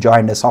people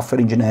joined as software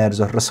engineers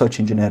or research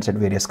engineers at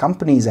various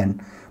companies,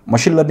 and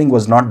machine learning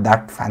was not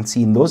that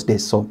fancy in those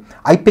days. So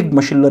I picked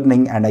machine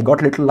learning, and I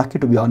got a little lucky,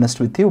 to be honest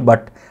with you,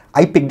 but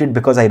I picked it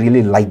because I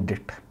really liked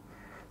it.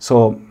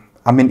 So,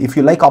 I mean, if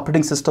you like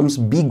operating systems,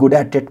 be good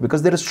at it,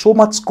 because there is so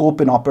much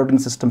scope in operating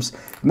systems.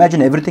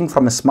 Imagine everything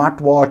from a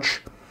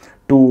smartwatch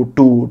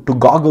to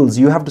goggles.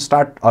 You have to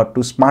start,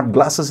 to smart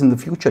glasses in the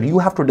future. You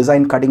have to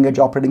design cutting edge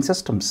operating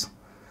systems.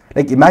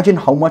 Like, imagine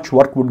how much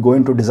work would go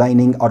into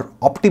designing or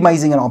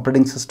optimizing an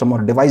operating system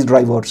or device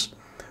drivers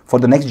for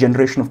the next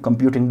generation of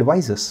computing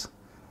devices,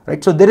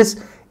 right? So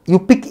you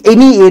pick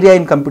any area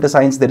in computer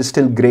science, there is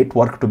still great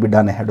work to be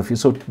done ahead of you.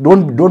 So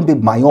don't be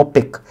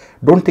myopic.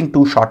 Don't think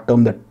too short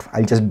term that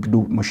I'll just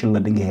do machine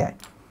learning AI.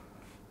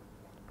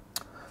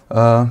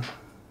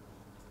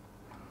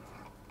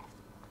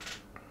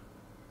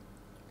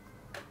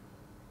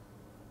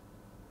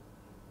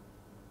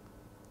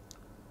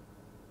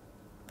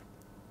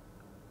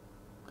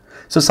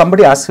 So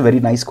somebody asks a very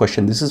nice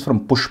question. This is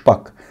from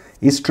Pushpak.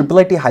 Is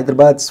IIIT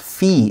Hyderabad's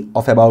fee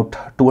of about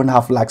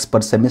 2.5 lakhs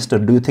per semester,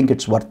 do you think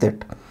it's worth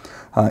it?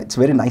 It's a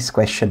very nice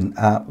question.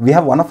 We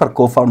have one of our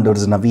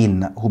co-founders,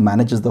 Naveen, who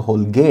manages the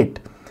whole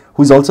GATE,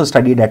 who's also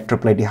studied at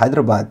IIIT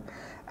Hyderabad.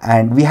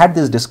 And we had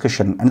this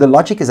discussion, and the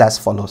logic is as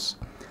follows.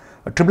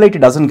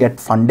 IIIT doesn't get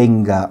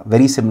funding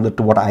very similar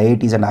to what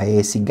IITs and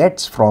IISc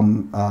gets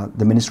from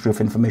the Ministry of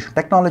Information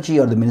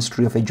Technology or the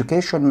Ministry of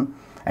Education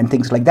and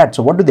things like that.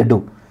 So what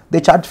do? They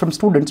charge from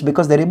students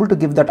because they're able to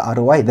give that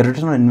ROI, the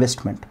return on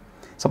investment.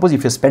 Suppose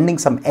if you're spending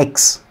some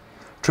X,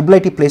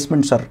 IIIT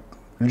placements are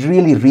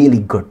really, really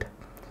good.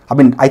 I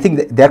mean, I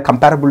think they're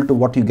comparable to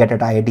what you get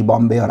at IIT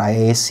Bombay or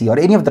IISc or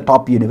any of the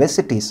top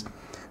universities.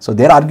 So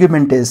their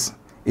argument is,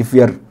 if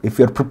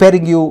you're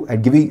preparing you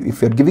and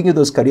if you're giving you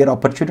those career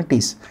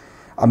opportunities,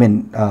 I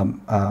mean,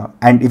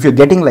 and if you're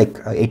getting like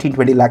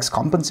 18-20 lakhs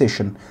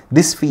compensation,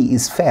 this fee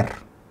is fair.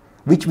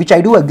 Which I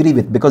do agree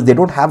with, because they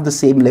don't have the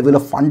same level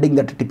of funding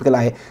that a typical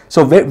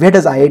So where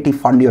does IIT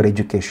fund your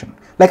education?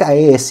 Like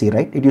IISc,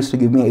 right? It used to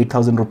give me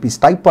 8,000 rupees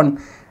stipend,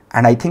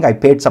 and I think I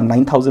paid some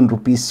 9,000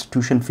 rupees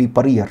tuition fee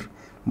per year.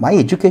 My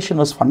education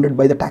was funded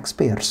by the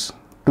taxpayers.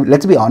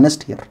 Let's be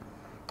honest here.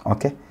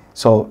 Okay,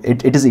 so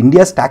it is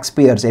India's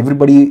taxpayers.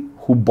 Everybody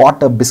who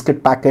bought a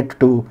biscuit packet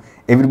to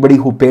everybody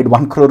who paid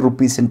 1 crore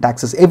rupees in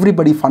taxes.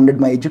 Everybody funded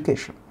my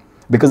education.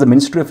 Because the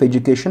Ministry of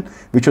Education,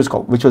 which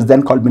was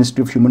then called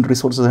Ministry of Human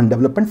Resources and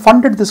Development,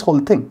 funded this whole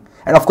thing.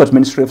 And of course,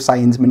 Ministry of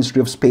Science, Ministry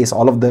of Space,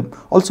 all of them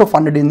also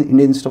funded in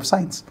Indian Institute of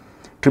Science.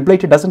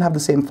 IIIT doesn't have the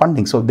same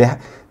funding. So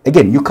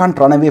again, you can't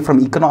run away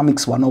from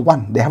economics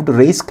 101. They have to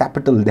raise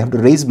capital, they have to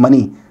raise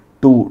money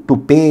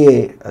to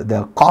pay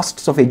the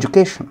costs of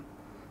education,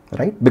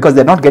 right? Because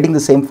they're not getting the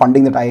same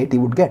funding that IIT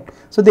would get.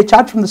 So they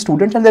charge from the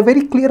students, and they're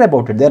very clear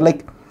about it. They're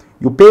like,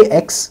 you pay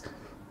X,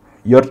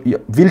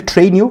 we'll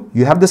train you,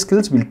 you have the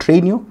skills, we'll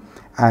train you,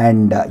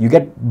 and you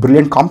get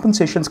brilliant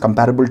compensations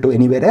comparable to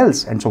anywhere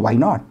else, and so why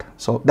not?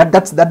 So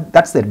that's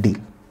their deal.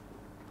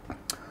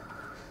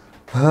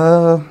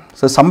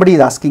 So somebody is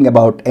asking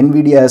about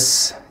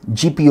NVIDIA's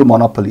GPU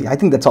monopoly. I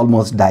think that's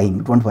almost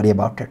dying, don't worry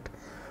about it.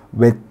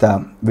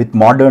 With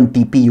modern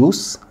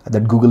TPUs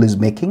that Google is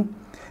making,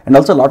 and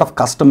also a lot of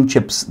custom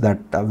chips that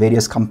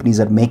various companies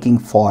are making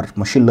for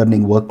machine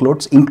learning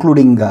workloads,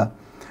 including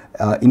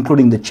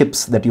the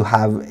chips that you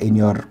have in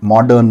your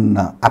modern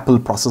Apple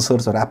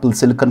processors or Apple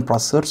silicon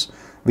processors,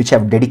 which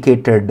have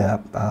dedicated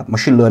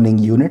machine learning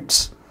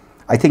units.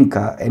 I think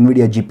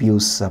NVIDIA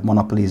GPU's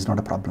monopoly is not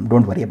a problem.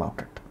 Don't worry about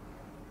it.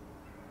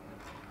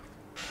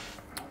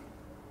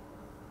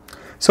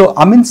 So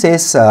Amin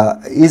says,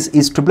 is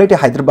IIIT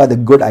Hyderabad a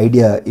good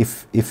idea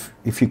if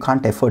you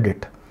can't afford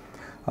it?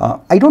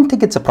 I don't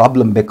think it's a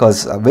problem,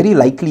 because very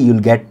likely you'll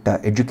get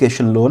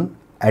education loan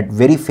at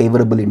very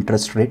favorable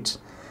interest rates.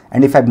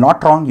 And if I'm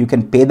not wrong, you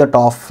can pay that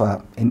off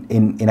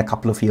in a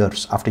couple of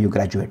years after you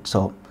graduate.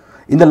 So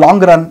in the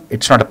long run,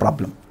 it's not a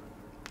problem,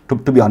 to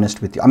be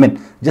honest with you. I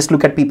mean, just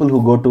look at people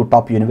who go to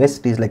top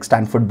universities like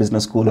Stanford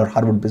Business School or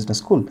Harvard Business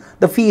School.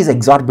 The fee is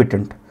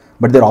exorbitant,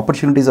 but their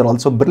opportunities are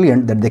also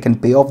brilliant that they can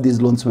pay off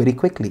these loans very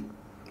quickly,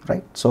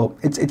 right? So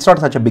it's not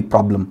such a big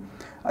problem.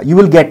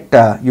 You'll get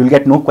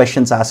no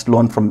questions asked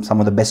loan from some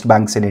of the best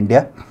banks in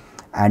India,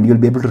 and you'll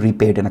be able to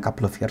repay it in a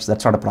couple of years.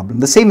 That's not a problem.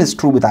 The same is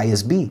true with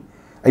ISB.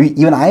 I mean,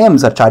 even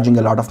IIMs are charging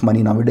a lot of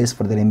money nowadays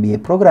for their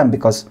MBA program,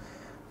 because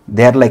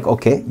they're like,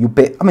 okay, you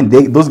pay. I mean,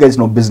 those guys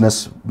know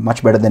business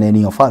much better than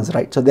any of us,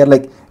 right? So they're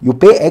like, you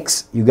pay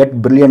X, you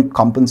get brilliant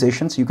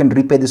compensations, you can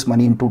repay this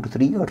money in 2 to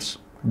 3 years.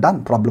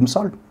 Done, problem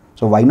solved.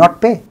 So why not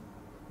pay?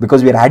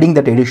 Because we are adding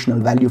that additional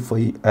value for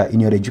in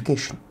your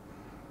education.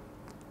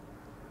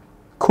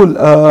 Cool.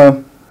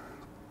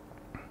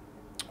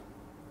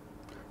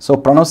 So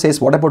Pranav says,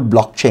 what about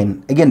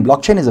blockchain? Again,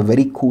 blockchain is a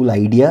very cool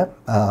idea.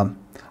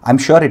 I'm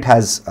sure it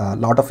has a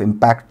lot of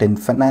impact in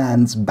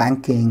finance,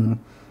 banking,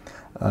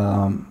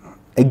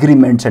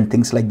 agreements and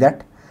things like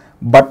that.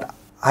 But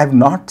I've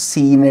not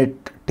seen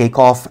it take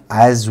off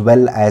as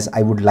well as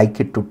I would like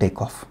it to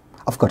take off.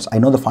 Of course, I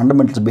know the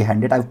fundamentals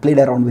behind it. I've played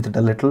around with it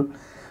a little,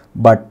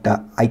 but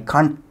I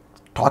can't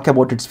talk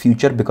about its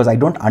future because I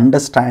don't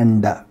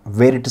understand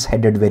where it is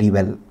headed very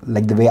well,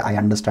 like the way I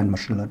understand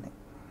machine learning.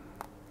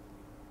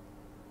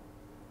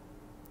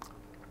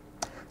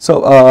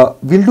 So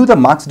we'll do the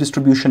marks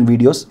distribution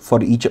videos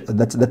for each.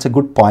 That's a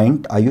good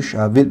point, Ayush.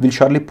 We'll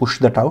surely push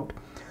that out.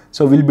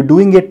 So we'll be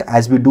doing it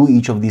as we do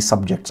each of these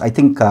subjects. I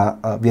think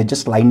we are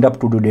just lined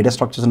up to do data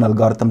structures and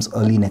algorithms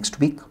early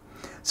next week.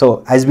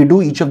 So as we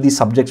do each of these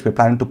subjects, we're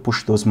planning to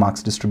push those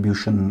marks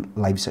distribution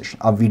live session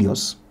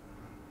videos.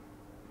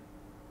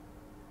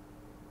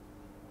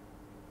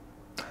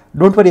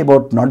 Don't worry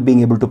about not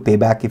being able to pay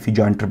back if you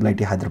join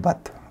IIIT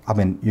Hyderabad. I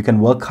mean, you can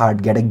work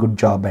hard, get a good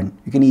job, and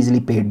you can easily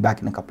pay it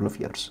back in a couple of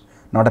years.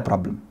 Not a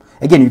problem.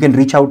 Again, you can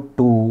reach out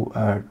to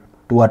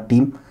our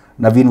team.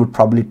 Naveen would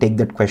probably take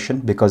that question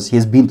because he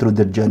has been through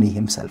the journey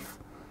himself.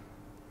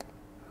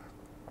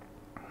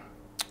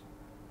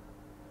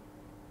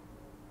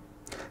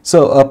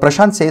 So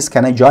Prashant says,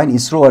 can I join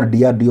ISRO or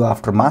DRDO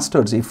after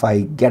masters if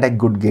I get a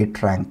good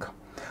gate rank?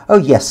 Oh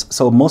yes,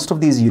 so most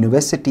of these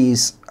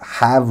universities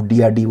have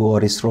DRDO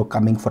or ISRO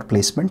coming for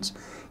placements.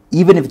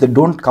 Even if they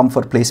don't come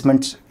for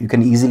placements, you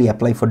can easily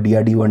apply for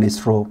DRDO and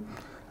ISRO.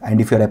 And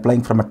if you're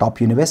applying from a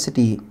top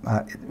university,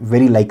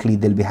 very likely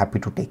they'll be happy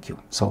to take you.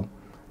 So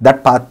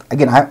that path,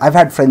 again, I've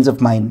had friends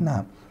of mine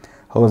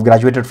who have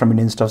graduated from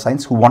Indian Institute of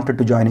Science who wanted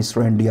to join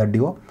ISRO and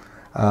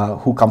DRDO,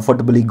 who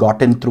comfortably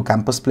got in through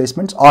campus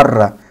placements,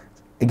 or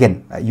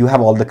again, you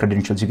have all the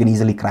credentials, you can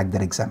easily crack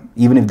their exam,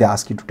 even if they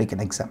ask you to take an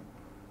exam.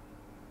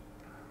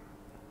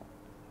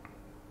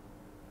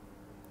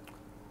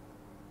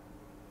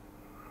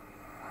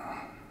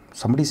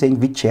 Somebody saying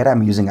which chair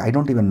I'm using. I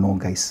don't even know,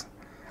 guys.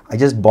 I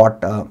just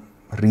bought a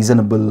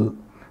reasonable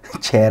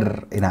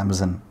chair in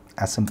Amazon,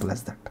 as simple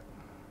as that.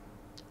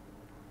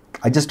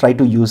 I just try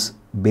to use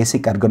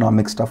basic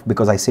ergonomic stuff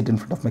because I sit in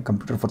front of my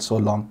computer for so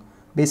long.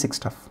 Basic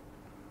stuff.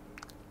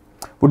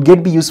 Would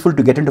GATE be useful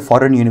to get into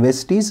foreign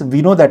universities?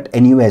 We know that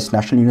NUS,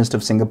 National University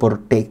of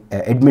Singapore,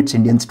 admits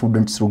Indian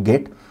students through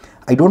GATE.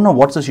 I don't know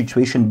what's the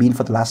situation been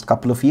for the last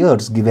couple of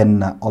years,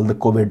 given all the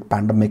COVID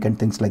pandemic and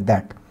things like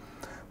that.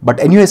 But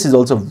NUS is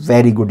also a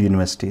very good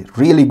university,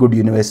 really good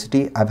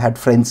university. I've had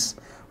friends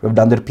who have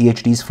done their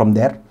PhDs from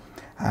there,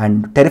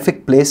 and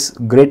terrific place,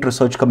 great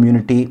research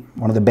community,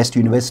 one of the best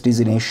universities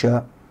in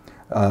Asia.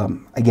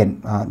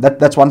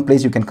 That's one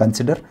place you can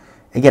consider.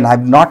 Again,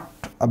 I've not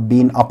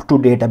been up to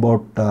date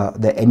about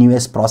the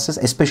NUS process,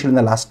 especially in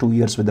the last 2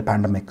 years with the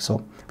pandemic.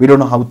 So we don't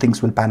know how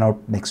things will pan out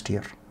next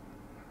year.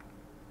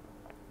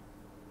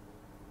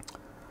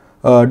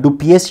 Do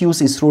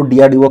PSUs, ISRO,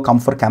 DRDO come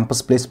for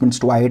campus placements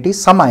to IITs?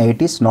 Some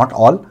IITs, not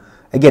all.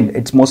 Again,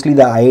 it's mostly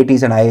the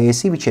IITs and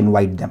IISc which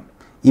invite them.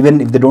 Even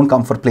if they don't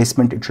come for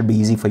placement, it should be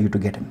easy for you to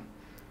get in.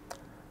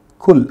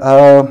 Cool.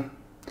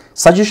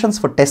 Suggestions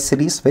for test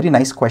series, very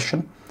nice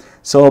question.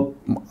 So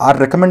our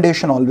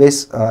recommendation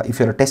always, if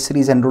you're a test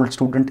series enrolled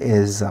student,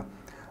 is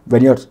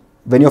when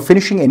you're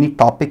finishing any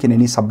topic in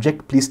any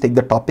subject, please take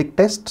the topic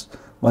tests.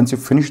 Once you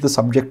finish the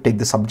subject, take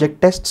the subject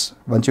tests.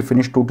 Once you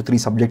finish 2 to 3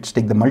 subjects,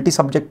 take the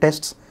multi-subject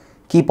tests.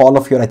 Keep all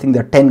of your, I think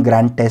there are 10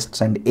 grand tests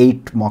and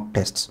 8 mock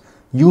tests.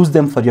 Use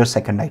them for your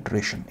second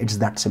iteration. It's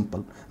that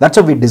simple. That's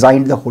how we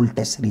designed the whole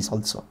test series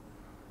also.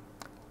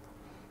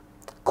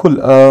 Cool.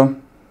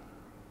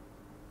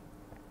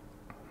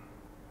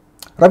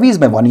 Ravi is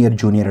my 1 year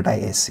junior at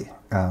ISC.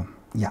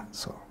 Yeah,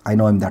 so I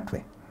know him that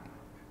way.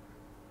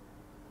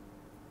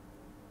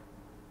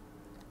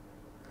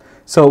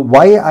 So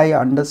why I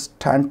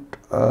understand,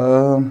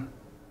 so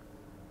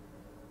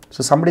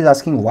somebody is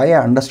asking why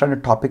I understand a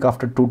topic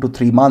after 2 to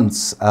 3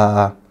 months,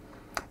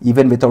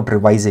 even without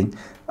revising.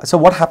 So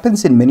what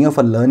happens in many of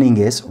our learning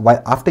is,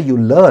 after you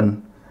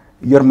learn,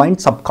 your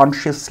mind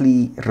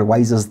subconsciously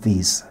revises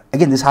these.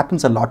 Again, this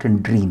happens a lot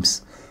in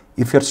dreams.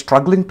 If you're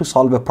struggling to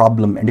solve a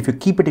problem and if you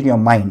keep it in your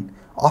mind,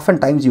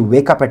 oftentimes you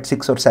wake up at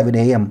 6 or 7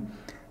 a.m.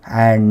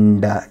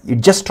 and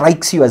it just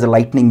strikes you as a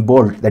lightning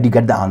bolt that you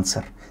get the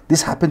answer.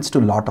 This happens to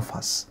a lot of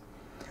us.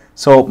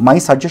 So my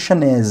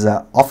suggestion is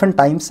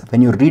oftentimes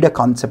when you read a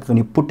concept, when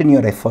you put in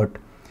your effort,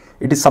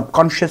 it is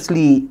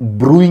subconsciously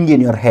brewing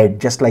in your head,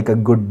 just like a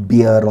good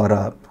beer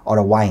or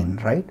a wine,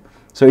 right?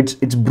 So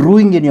it's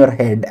brewing in your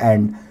head,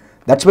 and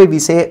that's why we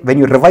say when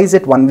you revise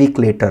it 1 week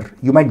later,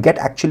 you might get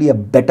actually a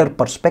better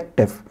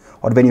perspective,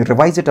 or when you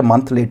revise it a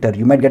month later,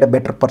 you might get a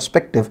better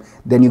perspective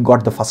than you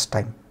got the first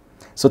time.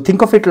 So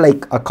think of it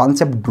like a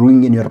concept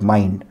brewing in your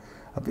mind,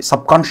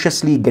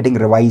 subconsciously getting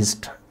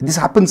revised. This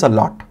happens a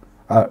lot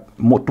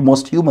to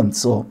most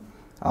humans, so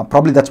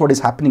probably that's what is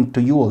happening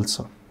to you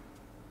also.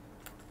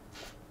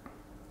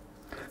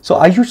 So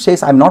Ayush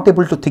says, I'm not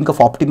able to think of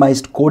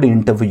optimized code in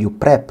interview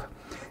prep.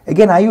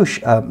 Again,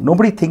 Ayush,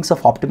 nobody thinks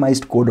of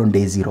optimized code on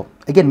day 0.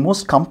 Again,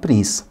 most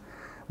companies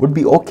would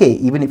be okay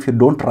even if you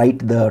don't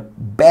write the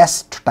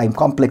best time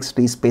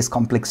complexity, space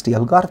complexity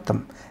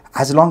algorithm,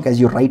 as long as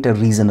you write a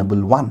reasonable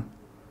one.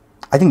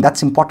 I think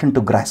that's important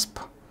to grasp.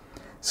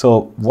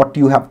 So what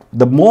you have,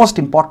 the most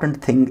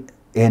important thing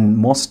in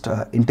most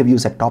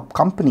interviews at top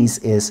companies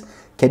is,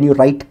 can you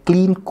write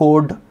clean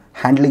code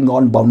handling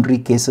on boundary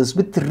cases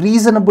with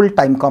reasonable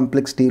time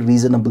complexity,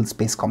 reasonable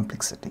space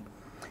complexity.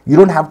 You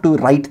don't have to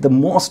write the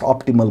most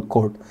optimal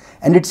code,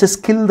 and it's a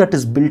skill that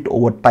is built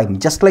over time,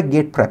 just like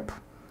gate prep.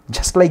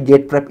 Just like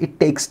gate prep, it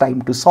takes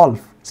time to solve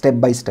step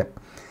by step,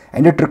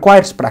 and it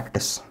requires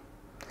practice.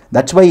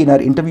 That's why in our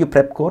interview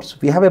prep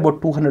course, we have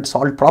about 200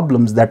 solved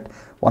problems that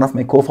one of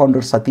my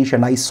co-founders, Satish,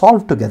 and I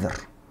solved together,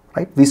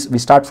 right? We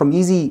start from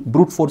easy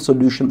brute force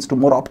solutions to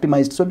more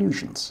optimized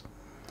solutions.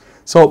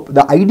 So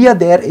the idea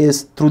there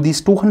is, through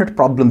these 200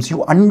 problems,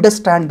 you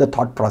understand the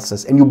thought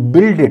process and you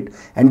build it,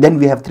 and then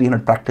we have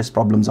 300 practice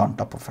problems on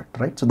top of it,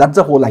 right? So that's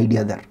the whole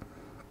idea there.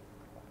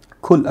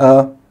 Cool.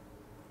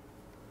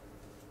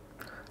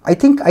 I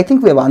think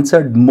we have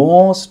answered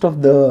most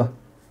of the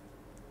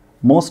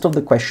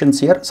questions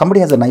here. Somebody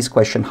has a nice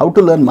question: how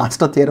to learn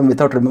master theorem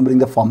without remembering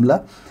the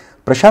formula?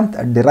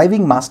 Prashant,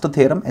 deriving master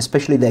theorem,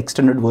 especially the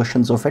extended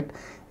versions of it,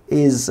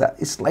 is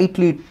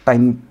slightly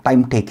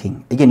time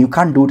taking. Again, you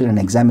can't do it in an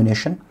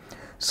examination.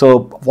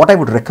 So what I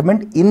would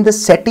recommend, in the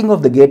setting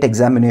of the gate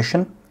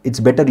examination, it's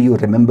better you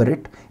remember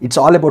it. It's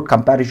all about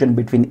comparison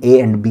between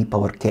a and b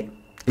power k,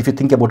 if you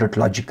think about it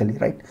logically,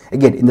 right?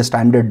 Again, in the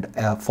standard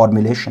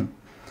formulation.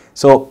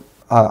 So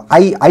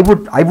I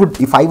would,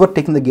 if I were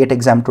taking the gate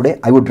exam today,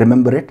 I would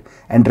remember it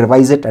and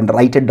revise it and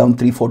write it down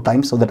 3-4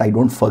 times so that I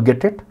don't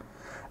forget it.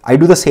 I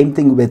do the same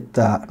thing with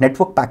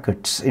network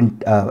packets in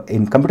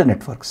computer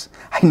networks.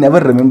 I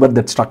never remember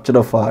that structure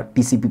of a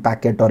TCP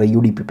packet or a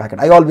UDP packet.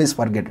 I always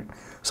forget it.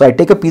 So I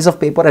take a piece of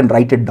paper and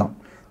write it down.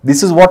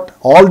 This is what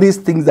all these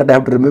things that I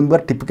have to remember.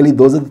 Typically,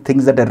 those are the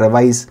things that I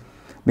revise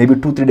maybe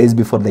 2-3 days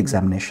before the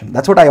examination.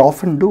 That's what I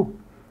often do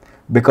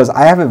because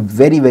I have a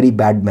very, very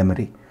bad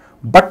memory.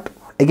 But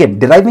again,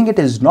 deriving it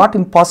is not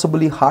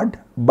impossibly hard,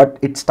 but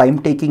it's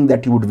time taking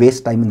that you would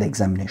waste time in the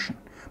examination.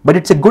 But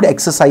it's a good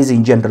exercise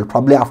in general,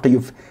 probably after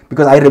you've,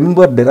 because I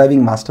remember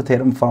deriving master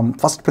theorem from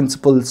first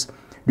principles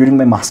during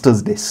my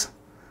master's days,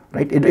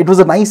 right? It was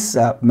a nice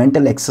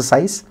mental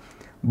exercise,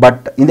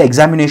 but in the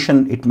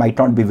examination, it might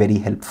not be very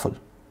helpful.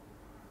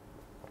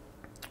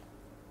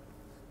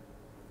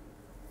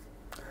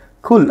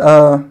 Cool.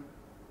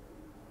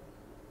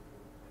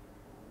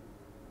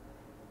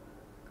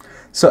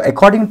 So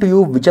according to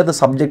you, which are the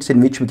subjects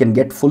in which we can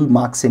get full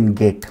marks in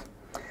GATE?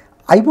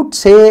 I would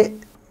say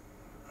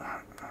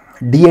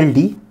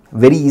DLD,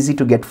 very easy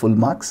to get full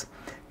marks.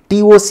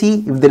 TOC,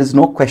 if there is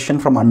no question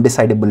from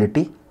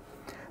undecidability.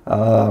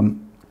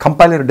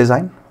 Compiler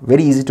design,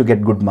 very easy to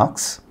get good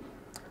marks.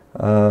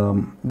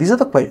 These are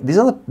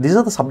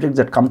the subjects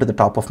that come to the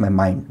top of my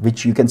mind,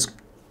 which you can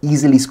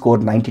easily score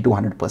 90 to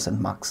 100%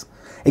 marks.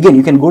 Again,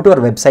 you can go to our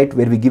website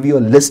where we give you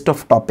a list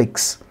of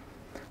topics,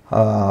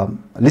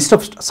 list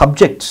of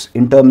subjects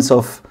in terms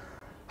of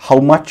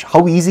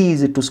how easy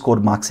is it to score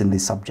marks in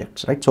these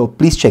subjects, right? So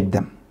please check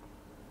them.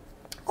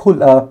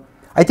 Cool.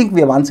 I think we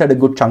have answered a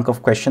good chunk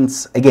of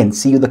questions. Again,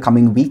 see you the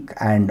coming week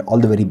and all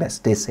the very best.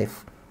 Stay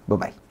safe.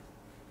 Bye-bye.